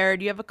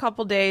 prepared, you have a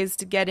couple days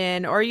to get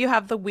in, or you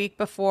have the week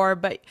before,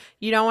 but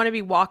you don't want to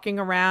be walking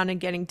around and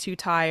getting too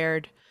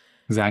tired.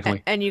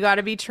 exactly. And you got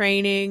to be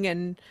training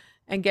and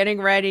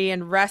getting ready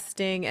and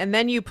resting, and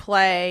then you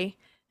play,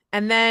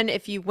 and then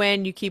if you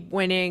win, you keep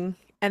winning,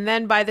 and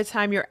then by the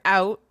time you're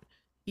out,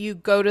 you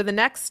go to the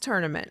next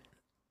tournament.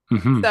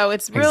 Hmm. So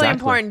it's really Exactly.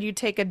 important you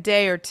take a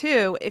day or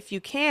two if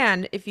you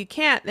can. If you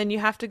can't, then you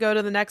have to go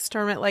to the next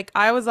tournament. Like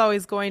I was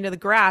always going to the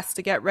grass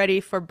to get ready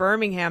for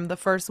Birmingham, the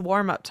first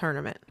warm-up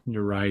tournament.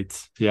 You're right.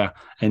 Yeah.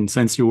 And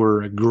since you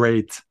were a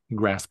great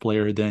grass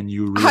player, then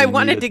you I really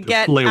wanted to needed to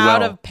get play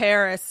out well. of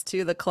Paris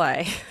to the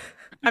clay.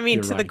 I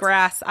mean, You're to the right.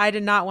 grass. I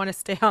did not want to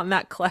stay on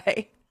that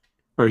clay.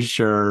 For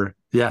sure.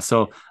 Yeah.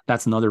 So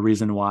that's another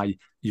reason why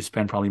you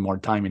spend probably more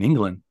time in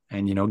England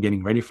and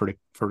getting ready for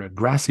the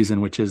grass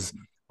season, which is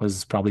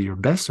was probably your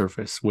best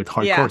surface with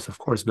hard Yeah. courts, of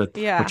course, but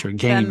Yeah. with your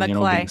Then game, the being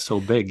clay. so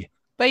big.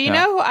 But you Yeah.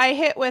 know who I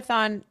hit with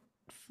on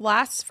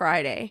last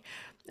Friday?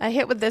 I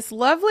hit with this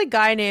lovely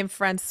guy named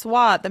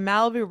Francois at the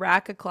Malibu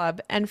Racquet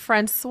Club. And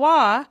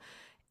Francois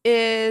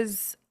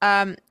is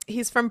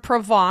he's from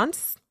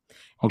Provence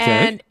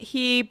Okay. and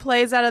he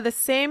plays out of the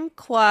same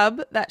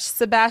club that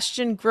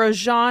Sebastian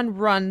Grosjean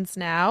runs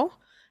now.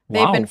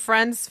 They've been Wow.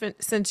 friends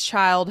since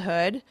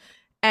childhood,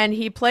 and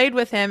he played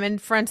with him.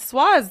 And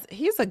Francois,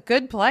 he's a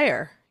good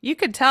player. You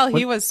could tell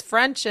he What was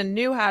French and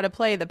knew how to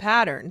play the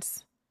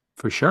patterns.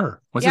 for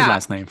sure. What's his Yeah,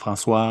 last name?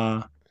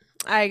 Francois.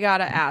 I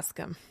gotta ask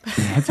him.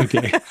 That's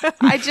okay.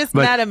 I just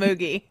But met a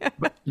Moogie.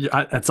 But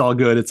yeah, it's all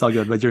good. It's all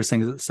good. But you're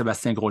saying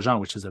Sébastien Grosjean,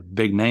 which is a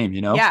big name,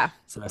 Yeah.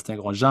 Sébastien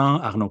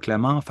Grosjean, Arnaud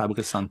Clément,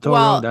 Fabrice Santoro.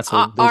 Well, Those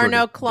are the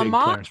Arnaud big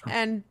Clement players from.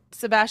 and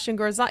Sebastian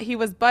Grosjean, he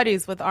was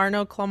buddies with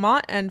Arnaud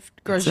Clement and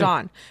That's it.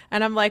 Grosjean.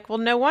 And I'm like, well,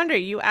 no wonder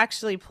you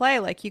actually play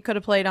like you could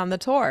have played on the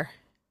tour.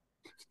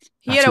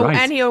 That's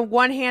right. He had a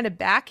one-handed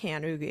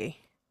backhand, Oogie.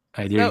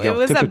 Hey, there So you it go.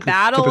 was a Typical,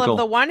 battle of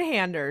the typical,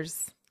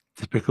 one-handers.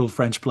 typical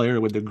French player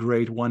with the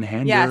great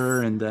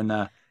one-hander. Yes. And then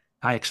I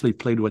actually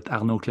played with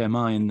Arnaud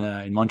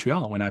Clément in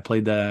Montreal when I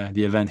played the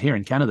event here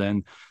in Canada.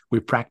 And we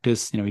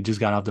practiced. He just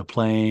got off the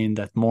plane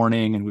that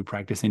morning, and we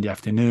practiced in the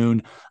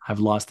afternoon. I've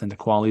lost in the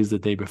qualies the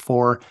day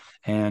before,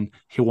 and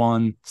he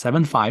won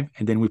 7-5.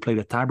 And then we played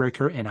a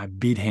tiebreaker, and I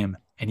beat him,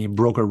 and he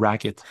broke a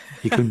racket.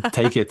 He couldn't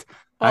take it.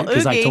 Well,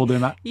 Because I Oogie, told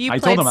him you I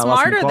told played him I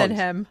lost in the smarter than qualies.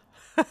 him.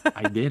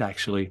 I did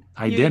actually.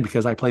 I did You,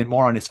 because I played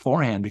more on his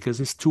forehand because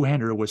his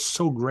two-hander was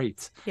so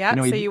great. yeah,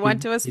 so He'd, you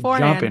went he'd, to his he'd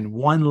jump forehand. in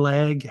one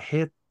leg,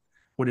 hit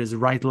with his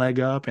right leg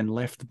up and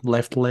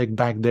left leg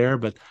back there.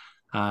 But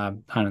I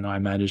don't know. I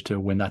managed to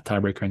win that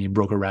tiebreaker and he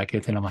broke a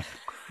racket. And I'm like,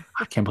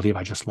 I can't believe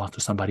I just lost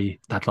to somebody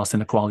that lost in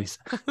the qualies.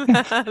 and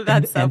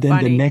That's so and then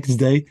the funny. next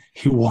day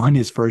he won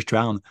his first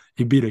round.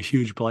 He beat a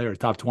huge player,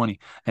 top 20.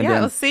 And Yeah,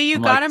 well, then see, you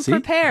I'm got like, him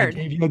see, I prepared.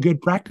 gave you a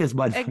good practice,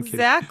 bud. I'm kidding.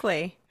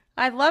 Exactly.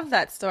 I love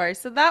that story.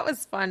 So that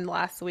was fun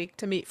last week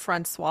to meet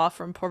Francois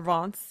from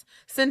Provence,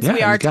 since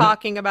we Yeah, are you got it.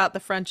 talking about the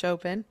French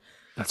Open.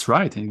 That's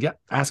right. And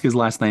ask his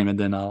last name and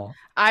then I'll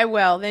I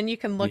will. Then you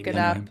can look maybe it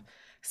I know up. him.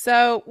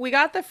 So we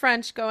got the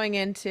French going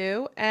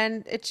into,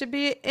 and it should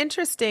be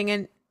interesting.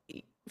 And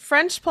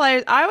French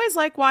players, I always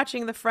like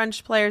watching the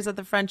French players at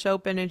the French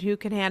Open and who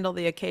can handle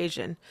the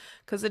occasion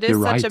because it You're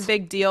is such a right.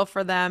 big deal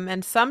for them.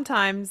 And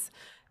sometimes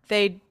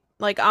they,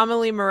 like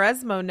Amelie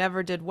Mauresmo,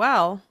 never did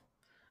well.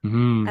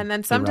 And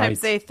then You're sometimes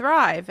right. they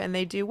thrive and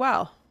they do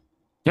well.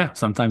 Yeah,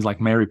 sometimes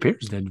like Mary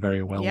Pierce did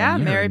very well one Yeah,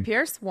 year, Mary and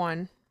Pierce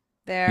won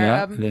there.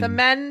 yeah, and The then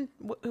men,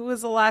 who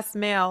was the last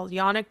male?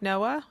 Yannick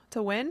Noah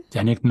to win.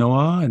 Yannick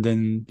Noah, and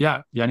then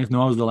yeah, Yannick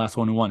Noah was the last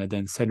one who won, and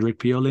then Cedric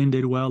Pioline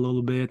did well a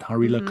little bit,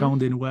 Henri Mm-hmm. Lecomte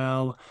did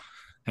well,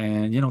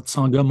 and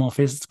Tsonga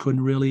Monfils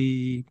couldn't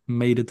really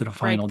made it to the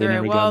Break final. They through.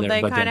 never got Well, there,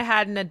 they but kind then of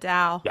had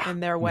Nadal yeah, in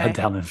their not way.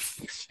 talent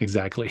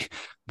exactly.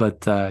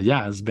 But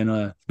yeah, it's been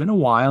a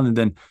while, and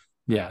then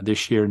yeah,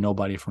 this year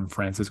nobody from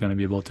France is going to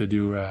be able to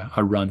do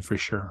a run for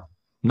sure.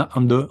 Not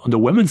on the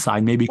women's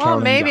side, maybe Well,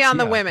 Caroline maybe on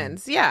the Garcia.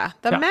 women's. Yeah.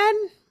 The Yeah,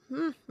 men,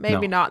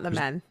 maybe no, not the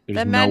there's men.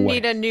 there's The no men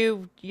need way. a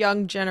new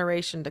young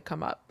generation to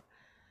come up.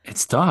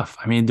 It's tough.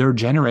 I mean, their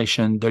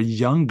generation, the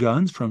young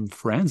guns from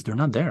France, they're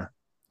not there.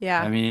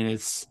 Yeah. I mean,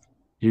 it's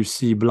you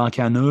see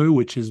Blancano,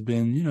 which has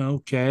been,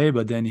 okay,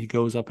 but then he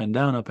goes up and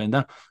down, up and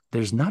down.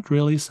 There's not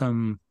really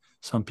some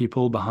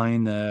people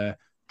behind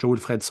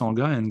Joe-Wilfred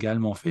Songa and Gaël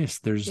Monfils.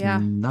 There's Yeah.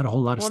 not a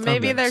whole lot of Well, stuff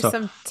maybe there. there's So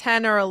some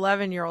 10 or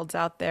 11-year-olds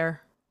out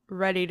there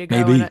ready to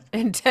go maybe,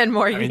 in 10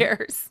 more I mean,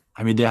 years.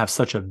 I mean, they have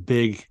such a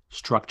big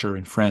structure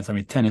in France. I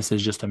mean, tennis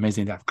is just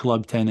amazing. They have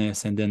club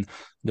tennis, and then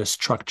the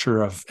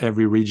structure of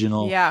every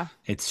regional, Yeah.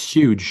 it's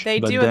huge. They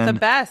But do it the then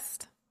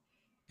best.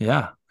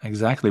 yeah,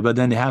 exactly. But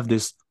then they have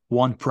this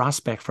one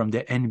prospect from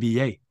the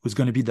NBA who's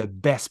going to be the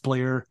best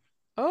player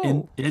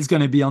And Oh, it's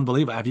going to be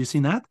unbelievable. Have you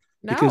seen that?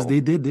 Because no.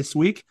 they did this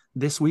week.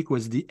 This week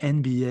was the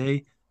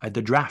NBA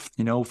the draft,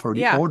 for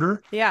the Yeah.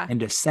 order, Yeah. and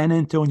the San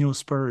Antonio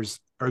Spurs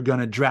are going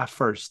to draft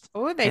first.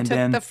 Oh, they And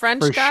took the then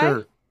French for guy?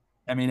 sure,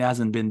 I mean, it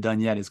hasn't been done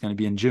yet. It's going to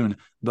be in June,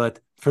 but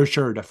for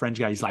sure, the French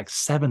guy is like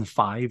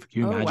 7'5".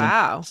 Can you Oh, imagine?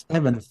 wow.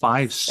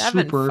 7'5",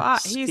 Seven super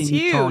five. He's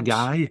skinny, tall huge.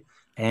 guy,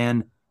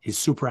 and he's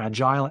super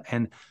agile.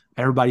 And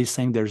everybody's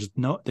saying there's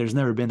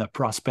never been a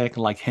prospect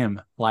like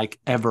him, like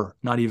ever.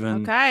 Not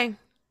even Okay.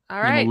 All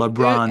right.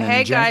 LeBron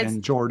Hey, guys.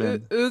 and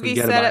Jordan. Oogie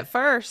Forget said about it it.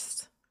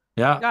 first.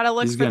 Yeah, Got to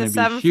look he's for the gonna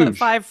be 7 foot huge.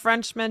 five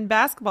Frenchman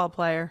basketball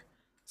player.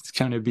 It's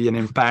gonna be an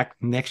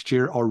impact next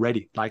year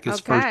already, like his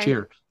first Okay.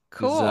 year.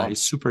 Cool.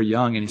 He's super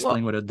young and he's Well,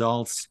 playing with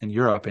adults in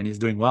Europe and he's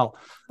doing well.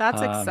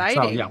 that's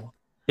So yeah, exciting.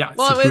 yeah,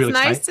 Well, it's it was really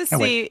nice exciting. to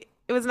Can't wait. see.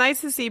 It was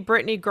nice to see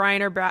Brittany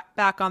Griner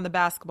back on the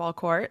basketball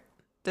court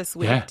this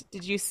week. Yeah,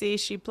 Did you see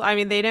I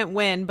mean, they didn't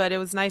win, but it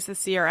was nice to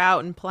see her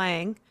out and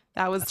playing.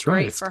 That was that's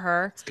right. great for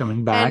her. It's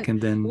coming And back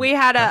and then we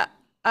had yeah.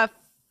 a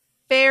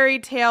fairy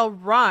tale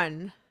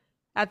run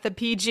at the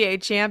PGA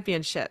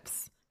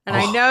Championships. And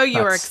I Oh, know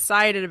you were that's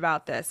excited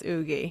about this,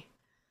 Oogie.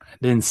 I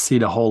didn't see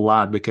the whole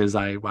lot because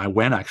I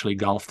went actually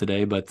golf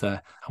today, but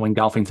I went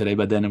golfing today.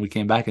 But then we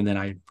came back and then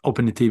I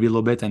opened the TV a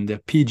little bit, and the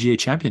PGA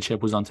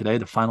Championship was on today,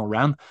 the final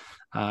round.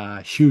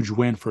 Huge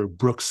win for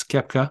Brooks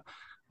Koepka,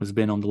 who's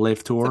been on the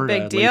Live It's a Tour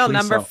big deal. lately.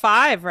 Number So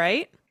 5,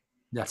 right?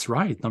 that's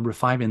right, number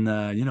five in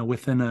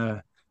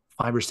within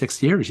 5 or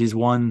 6 years, he's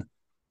won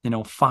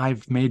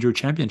 5 major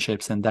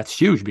championships, and that's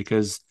huge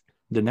because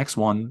the next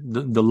one,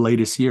 the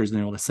latest years,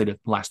 let's say the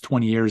last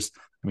 20 years.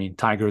 I mean,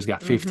 Tiger's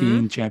got Mm-hmm.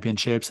 15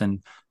 championships,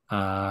 and Phil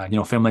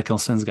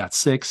Mickelson's got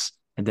 6,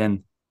 and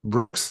then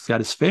Brooks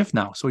got his 5th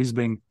now. So he's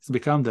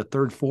become the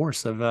third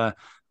force of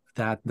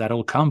that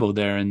old combo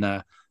there,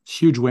 and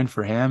huge win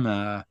for him.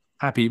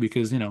 Happy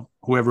because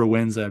whoever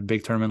wins a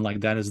big tournament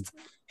like that is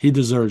he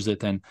deserves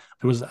it. And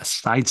there was a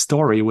side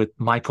story with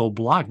Michael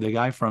Block, the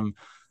guy from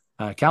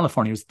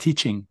California, he was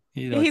teaching,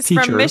 He's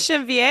from teacher.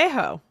 Mission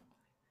Viejo.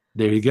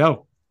 There you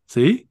go.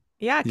 See,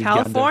 Yeah, he's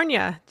got the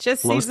California.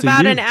 Just close he's to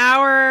about an you.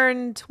 hour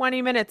and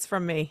 20 minutes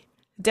from me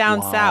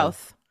down Wow,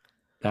 south.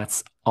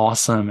 that's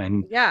awesome.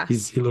 And Yeah. he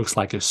looks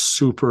like a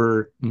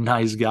super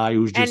nice guy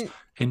who's just And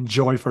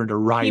enjoy for the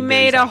he ride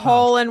there. made He's a like, oh,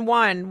 hole in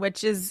one,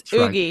 which is that's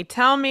right. Oogie.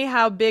 Tell me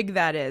how big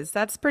that is.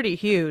 That's pretty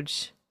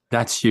huge.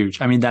 That's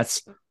huge. I mean,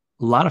 that's a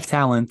lot of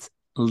talent,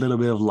 a little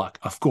bit of luck,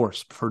 of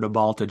course, for the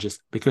ball to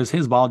just because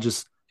his ball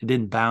just it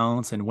didn't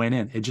bounce and went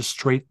in. It just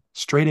straight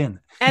in.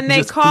 And It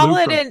they just call flew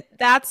it from. an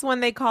that's when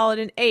they call it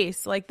an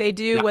ace, like they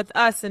do Yeah, with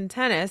us in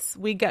tennis.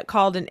 We get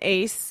called an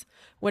ace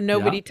when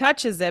yeah, nobody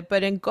touches it,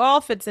 but in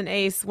golf it's an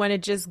ace when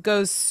it just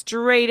goes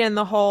straight in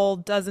the hole,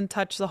 doesn't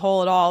touch the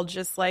hole at all,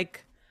 just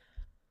like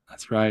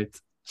that's right.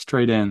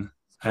 Straight in.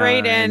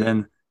 straight And in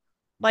then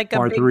like a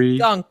par big three.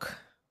 dunk.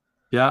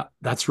 Yeah,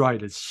 that's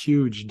right. It's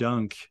huge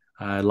dunk,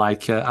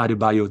 like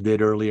Adebayo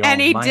did early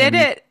And on. he did Miami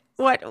it.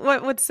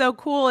 What's so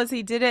cool is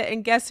he did it,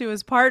 and guess who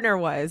his partner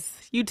was?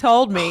 You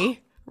told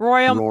me.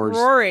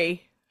 roars.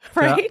 Rory,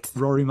 Yeah, right?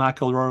 Rory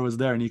McIlroy was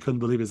there, and he couldn't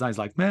believe his eyes.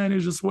 Like, man,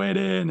 he's just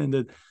waiting, and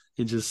then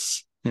he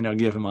just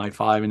gave him a high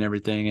five and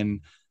everything,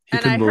 and he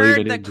And I couldn't believe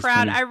it. heard He the just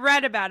crowd. I finished.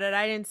 read about it.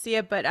 I didn't see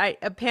it, but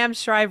Pam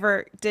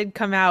Shriver did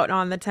come out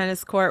on the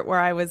tennis court where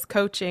I was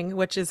coaching,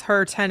 which is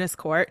her tennis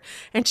court,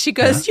 and she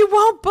Yeah, goes, "You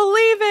won't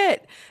believe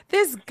it.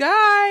 This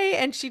guy,"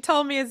 and she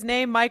told me his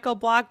name, Michael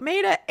Block,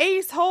 made a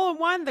ace hole in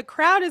one. The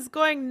crowd is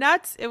going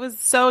nuts. It was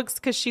so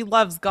because she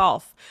loves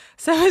golf,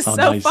 so it was oh,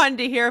 so nice. fun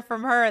to hear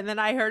from her. And then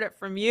I heard it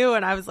from you,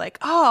 and I was like,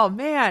 "Oh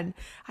man,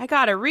 I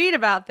got to read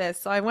about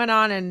this." So I went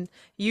on and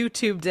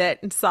YouTubed it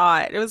and saw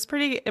it. It was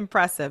pretty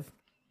impressive.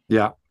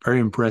 Yeah, very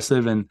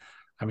impressive. And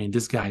I mean,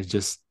 this guy is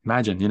just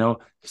imagine,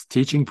 he's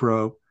teaching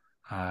pro.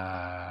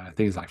 I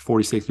think he's like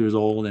 46 years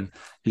old, and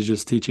he's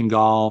just teaching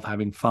golf,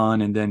 having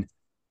fun. And then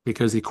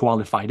because he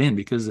qualified in,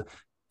 because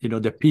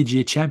the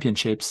PGA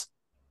Championships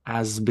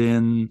has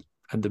been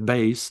at the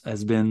base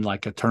has been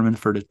like a tournament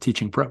for the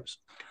teaching pros,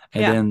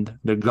 and Yeah. then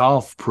the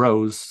golf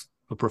pros,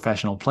 the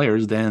professional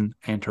players, then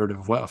entered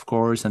of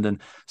course, and then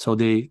so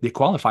they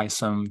qualify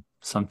some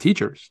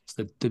teachers,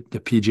 the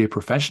PGA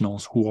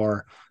professionals who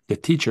are the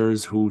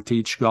teachers who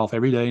teach golf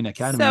every day in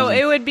So academies,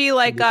 and it would be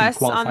like they can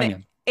us on qualify the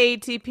in.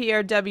 ATP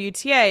or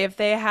WTA if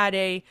they had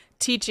a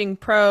teaching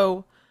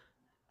pro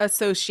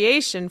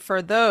association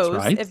for That's those,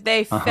 right. if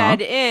they Uh-huh.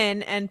 fed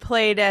in and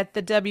played at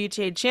the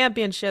WTA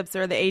championships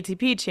or the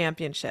ATP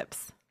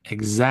championships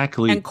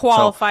and Exactly.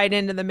 So qualified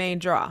into the main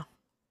draw.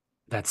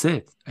 that's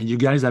it. And you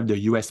guys have the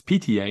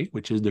USPTA,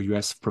 which is the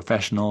US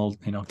Professional,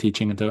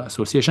 Teaching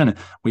Association.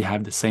 We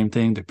have the same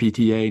thing, the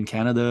PTA in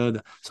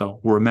Canada. So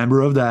we're a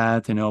member of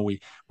that.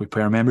 We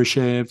pay our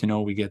membership.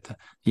 We get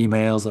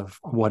emails of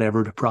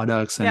whatever the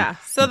products and Yeah.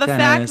 So in the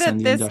fact tennis and that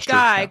the this industry.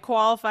 guy Yeah,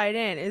 qualified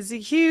in is a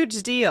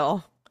huge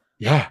deal.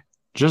 yeah.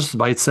 Just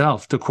by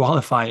itself to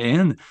qualify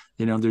in,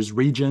 there's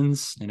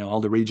regions,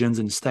 all the regions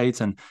in the states,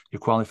 and you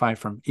qualify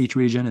from each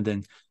region, and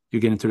then you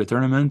get into the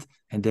tournament,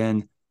 and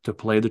then to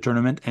play the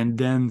tournament, and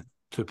then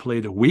to play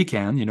the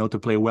weekend, to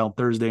play well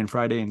Thursday and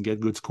Friday and get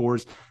good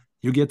scores.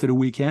 You get to the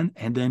weekend,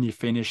 and then you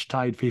finish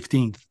tied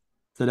 15th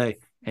today.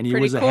 And he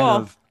Pretty was ahead cool.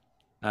 of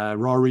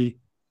Rory,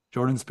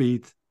 Jordan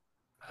Spieth,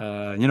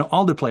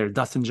 all the players,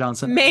 Dustin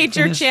Johnson. He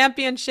Major finished,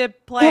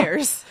 championship yeah,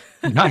 players.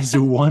 guys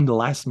who won the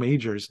last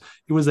majors.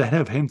 He was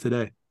ahead of him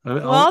today,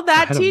 Well,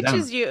 that ahead of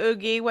them. teaches you,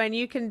 Oogie, when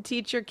you can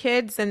teach your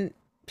kids and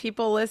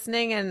people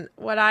listening, and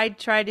what I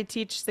try to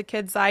teach the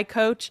kids I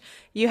coach,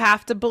 you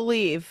have to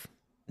believe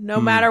no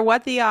Hmm. matter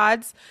what the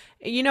odds.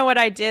 You know what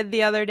I did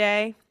the other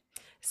day?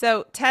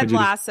 So, Ted What'd you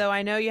do? Lasso,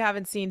 I know you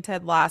haven't seen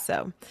Ted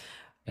Lasso,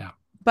 Yeah.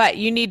 but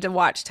you need to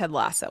watch Ted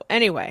Lasso.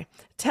 Anyway,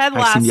 Ted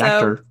I've seen the Lasso,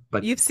 actor,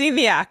 but you've seen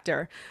the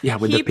actor. yeah,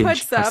 with the He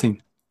pinch. puts I've up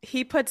seen.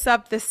 he puts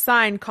up this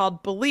sign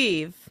called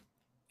Believe.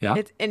 Yeah.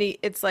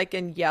 It's like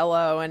in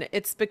yellow, and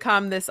it's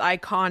become this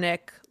iconic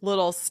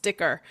little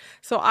sticker.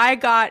 So I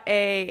got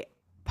a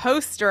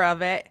poster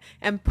of it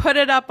and put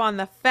it up on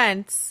the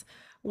fence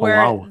Oh, where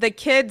wow. the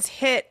kids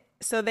hit.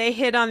 So they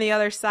hit on the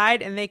other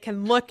side and they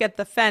can look at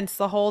the fence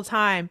the whole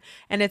time,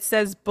 and it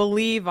says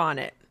believe on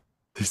it.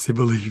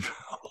 Disbelieve.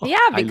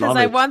 Yeah, I because love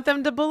I it. want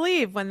them to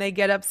believe when they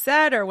get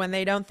upset or when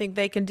they don't think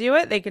they can do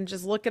it, they can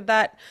just look at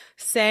that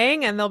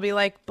saying and they'll be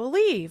like,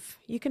 believe,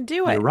 you can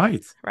do You're it,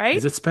 right.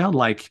 Is right? it spelled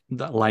like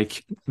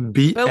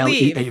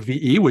Believe.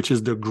 BLEAVE, which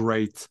is the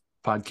great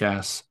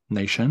podcast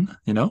nation,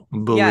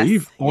 Believe.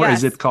 believe? Or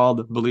is Yes. it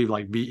called believe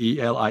like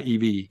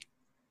BELIEVE?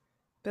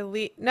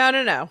 Believe. No,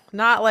 no, no.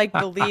 Not like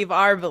believe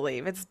our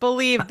believe. It's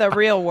believe the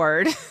real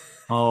word.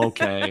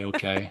 Okay,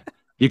 okay.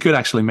 You could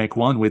actually make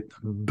one with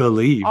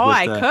believe Oh, with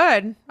I the,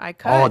 could. I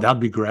oh, could. that'd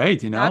be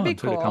great, That'd be I'm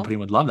sure the cool. company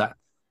would love that.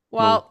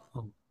 Little,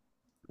 Well,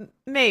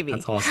 maybe.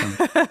 that's awesome.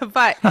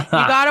 But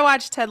you got to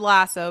watch Ted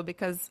Lasso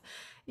because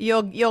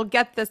you'll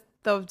get the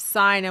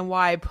sign and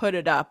why I put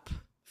it up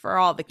for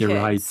all the You're kids.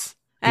 right.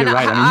 And You're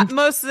right. I mean,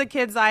 most of the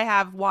kids I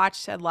have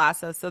watched Ted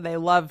Lasso, so they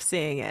love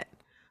seeing it.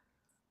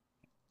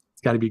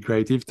 it's got to be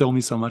great. You've told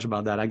me so much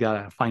about that. I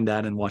gotta find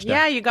that and watch Yeah,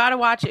 that. you got to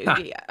watch it,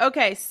 Oogie.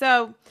 Okay,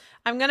 so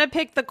I'm gonna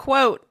pick the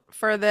quote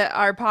for the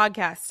our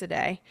podcast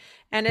today,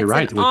 and You're it's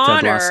in right with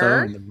Ted Lasso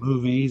honor. and the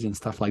movies and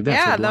stuff like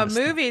that. So Yeah, a the lot of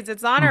stuff. movies.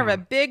 It's honor of a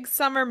Hmm. big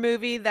summer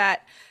movie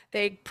that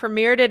they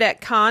premiered it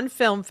at Cannes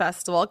Film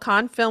Festival.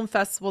 Cannes Film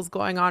Festival is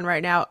going on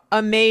right now.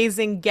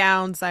 Amazing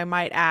gowns, I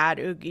might add.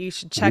 Oogie, you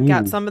should check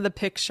out Ooh, some of the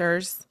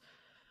pictures.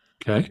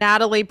 okay.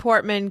 Natalie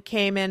Portman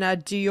came in a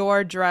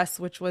Dior dress,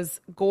 which was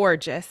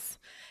gorgeous.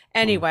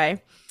 Oh,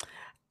 Anyway,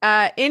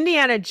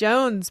 Indiana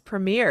Jones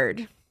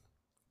premiered.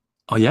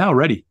 oh yeah,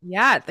 already.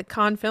 Yeah, at the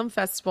Cannes Film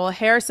Festival,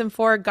 Harrison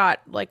Ford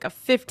got like a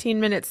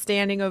 15-minute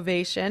standing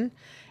ovation.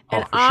 Oh,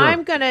 And for I'm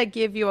sure. going to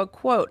give you a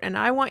quote, and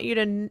I want you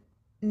to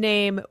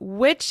name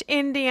which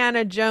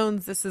Indiana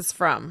Jones this is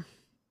from.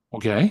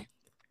 Okay.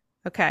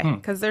 Okay, Hmm.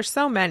 because there's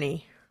so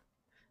many.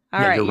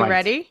 All Yeah, right, you're you right.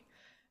 ready?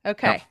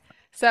 Yep. Okay.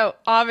 So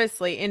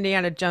obviously,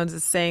 Indiana Jones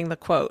is saying the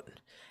quote,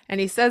 and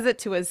he says it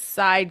to his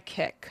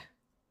sidekick,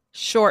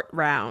 Short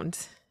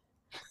Round.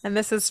 And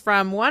this is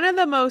from one of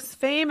the most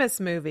famous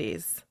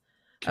movies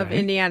of Okay.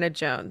 Indiana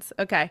Jones.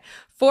 Okay.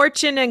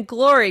 Fortune and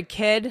glory,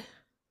 kid.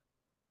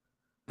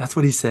 That's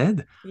what he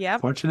said.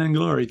 Yep. Fortune and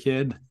glory,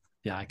 kid.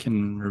 Yeah, I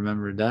can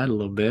remember that a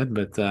little bit,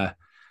 but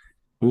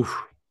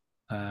oof.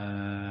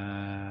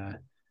 I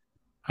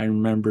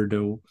remember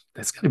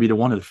that's gotta be the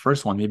one of the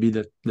first one, maybe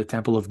the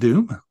Temple of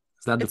Doom.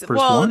 Is that the It's first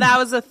well, one? that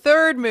was a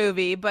third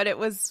movie, but it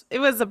was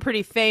a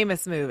pretty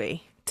famous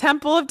movie.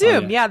 Temple of Oh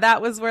Doom. yeah. Yeah,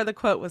 that was where the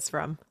quote was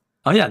from.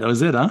 Oh yeah, that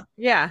was it, huh?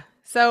 Yeah.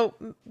 So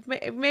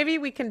maybe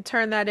we can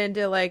turn that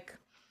into like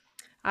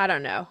I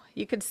don't know.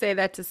 You could say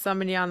that to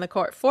somebody on the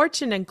court.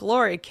 Fortune and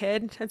glory,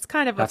 kid. It's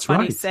kind of a That's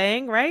funny right.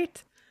 saying,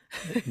 right?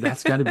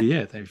 That's got to be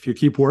it. If you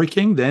keep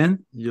working,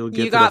 then you'll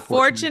You get to the got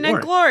fortune and fortune and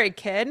glory. glory,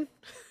 kid.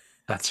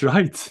 That's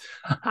right.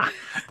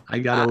 I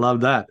gotta Uh,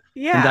 love that.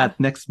 And yeah. that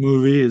next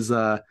movie is,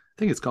 I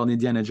think it's called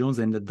Indiana Jones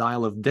and the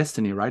Dial of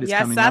Destiny, right? It's Yes,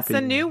 coming that's up the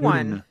in new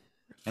one. June,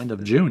 end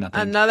of June, I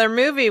think. Another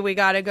movie we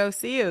got to go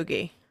see,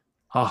 Oogie.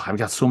 Oh, I've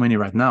got so many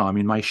right now. I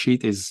mean, my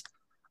sheet is,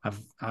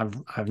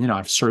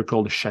 I've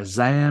circled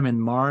Shazam in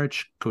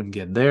March, couldn't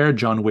get there.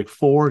 John Wick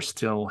 4,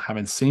 still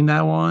haven't seen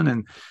that one,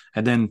 and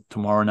then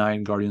tomorrow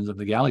night, Guardians of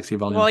the Galaxy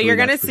Volume Well, you're 3,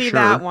 going that's to for see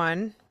that sure.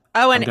 one.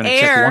 Oh, I'm and gonna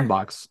check one Air.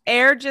 box.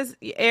 Air just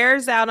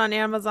airs out on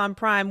Amazon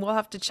Prime. We'll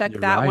have to check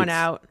You're that one right.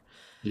 out.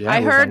 Yeah, I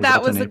that heard was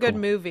that out in was a good April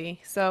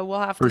movie, so we'll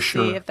have for to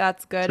see if sure.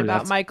 that's good Sure,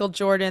 about that's Michael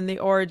Jordan, the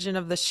origin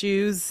of the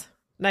shoes,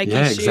 Nike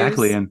yeah,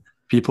 exactly. shoes. And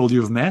people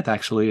you've met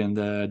actually in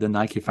the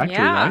Nike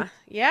factory, right? Yeah,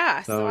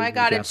 yeah. So So I you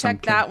got to got some.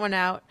 check that one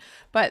out.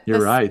 But You're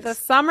right. the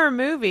summer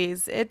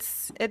movies,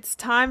 it's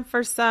time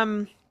for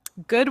some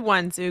good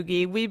ones,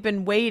 Oogie. We've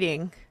been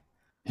waiting.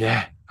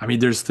 Yeah. I mean,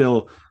 there's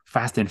still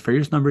Fast and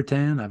Furious number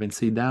 10. I haven't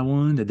seen that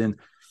one. And then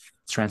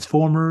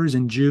Transformers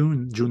in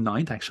June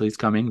 9th, actually, it's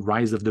coming.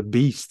 Rise of the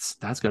Beasts.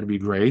 That's got to be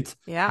great.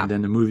 Yeah. And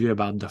then the movie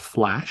about the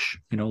Flash,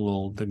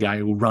 the guy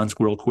who runs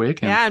real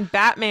quick. And Yeah, and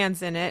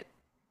Batman's in it.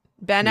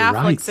 Ben you're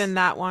right. Affleck's in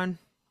that one.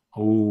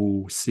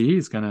 Oh, see,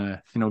 it's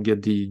gonna,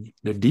 get the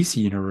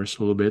DC universe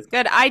a little bit,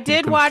 Good. I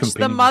did watch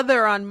The companion.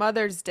 Mother on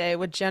Mother's Day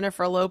with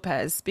Jennifer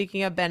Lopez.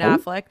 Speaking of Ben Oh,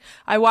 Affleck,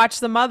 I watched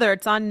The Mother.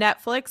 It's on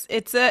Netflix.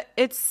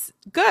 It's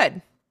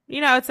good.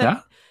 You know,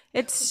 yeah.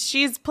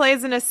 she's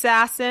plays an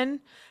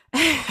assassin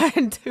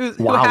and who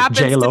Wow, happens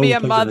J to be Lo a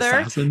plays an mother.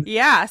 assassin.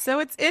 Yeah, so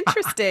it's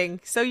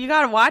interesting. So you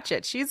got to watch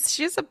it.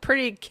 She's a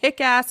pretty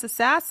kick-ass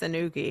assassin,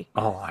 Oogie.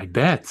 Oh, I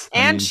bet.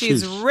 I And mean,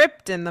 she's she's.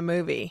 ripped in the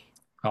movie.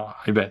 Oh,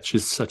 I bet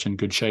she's such in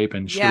good shape,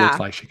 and she looks Yeah.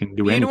 like she can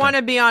do You'd want anything.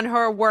 to be on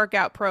her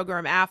workout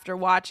program after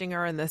watching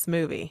her in this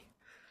movie.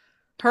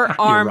 Her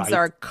You're arms right.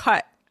 are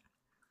cut.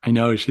 I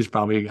know she's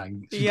probably like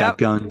she's got Yep.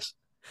 guns.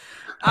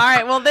 All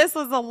right. Well, this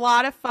was a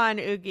lot of fun,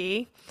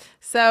 Oogie.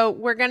 So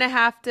we're going to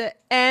have to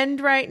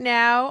end right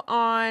now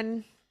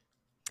on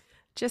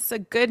just a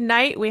good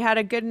night. We had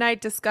a good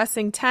night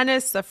discussing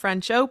tennis, the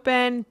French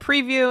Open,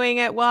 previewing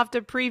it. We'll have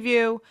to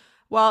preview.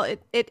 Well,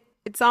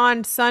 it's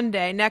on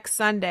Sunday, next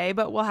Sunday,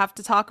 but we'll have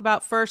to talk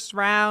about first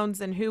rounds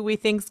and who we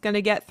think's going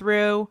to get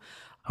through.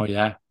 Oh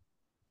yeah,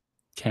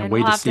 can't And we'll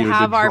wait to have to see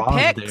the have our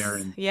draws there, picks.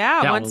 and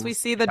Yeah, yeah, once we'll we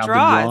see the have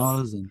the draws.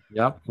 draws, and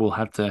yep, we'll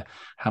have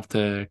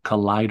to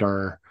collide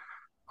our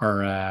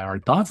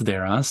thoughts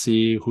there, huh?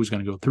 See who's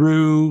going to go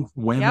through,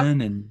 Yep.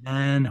 women and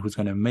men, who's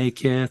going to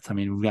make it. I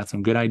mean, we've got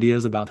some good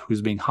ideas about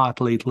who's being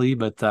hot lately,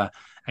 but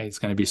hey, it's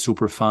going to be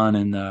super fun,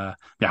 and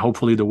yeah,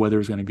 hopefully the weather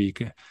is going to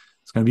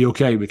be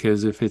okay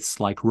because if it's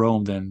like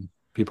Rome, then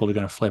people are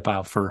going to flip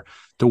out for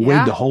to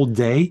wait the Yeah. whole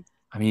day.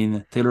 I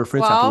mean, Taylor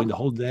Fritz had to wait Well, the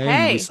whole day,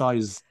 and we hey. saw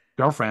his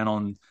girlfriend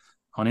on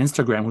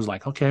Instagram who's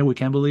like, okay, we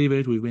can't believe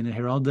it. We've been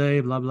here all day,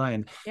 blah blah.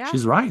 And Yeah.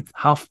 she's right.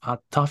 How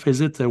tough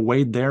is it to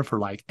wait there for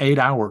like 8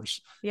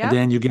 hours? And Yep.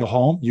 then you get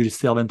home, you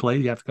still haven't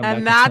played, you have to come And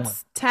back next morning.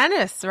 that's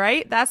tennis,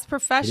 right? That's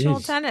It professional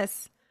is.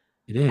 tennis.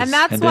 It And is.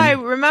 that's And why, then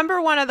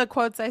remember one of the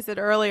quotes I said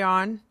early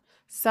on?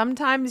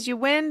 Sometimes you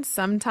win,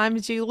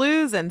 sometimes you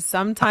lose, and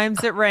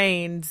sometimes it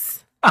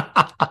rains.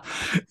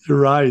 you're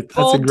right.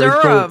 That's a Bull great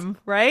quote. Durham,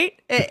 right?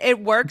 It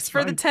works That's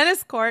for the right.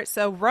 tennis court.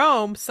 So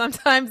Rome,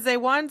 sometimes they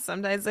won,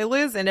 sometimes they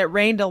lose, and it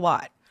rained a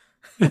lot.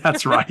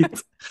 That's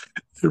right.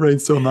 It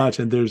rains so much.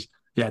 And there's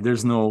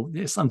no,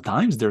 yeah,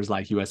 sometimes there's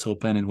like US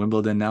Open and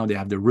Wimbledon now, they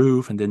have the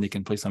roof and then they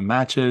can play some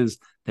matches.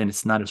 Then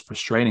it's not as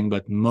frustrating.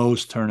 But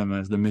most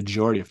tournaments, the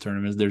majority of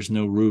tournaments, there's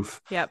no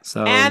roof. Yep.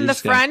 So And you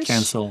just got to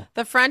cancel.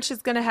 The French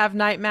is going to have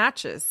night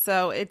matches,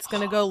 so it's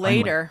going to Oh, go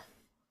finally. later.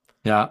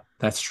 Yeah,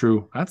 that's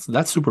true.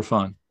 That's super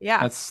fun.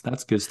 Yeah. That's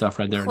good stuff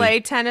right there. They Play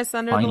tennis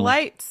under the finally.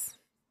 lights.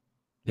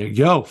 There you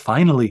go.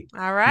 Finally.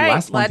 All The right,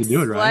 last one to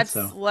do it, right?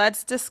 So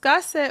let's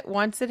discuss it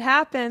once it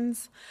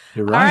happens.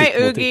 you're All right. right,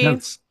 We'll take Oogie.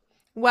 notes.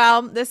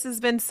 Well, this has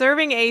been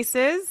Serving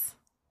Aces.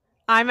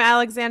 I'm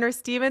Alexandra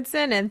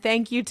Stevenson, and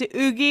thank you to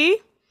Oogie.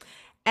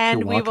 You're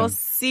And we will welcome.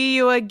 see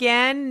you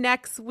again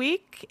next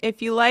week.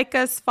 If you like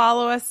us,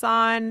 follow us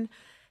on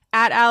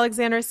at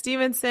Alexandra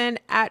Stevenson,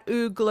 at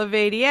Oog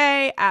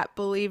Lavadier, at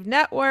Believe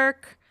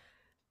Network.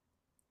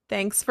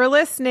 Thanks for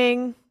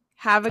listening.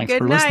 Have a Thanks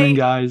good for listening, night.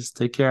 guys.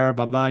 Take care.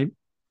 Bye bye.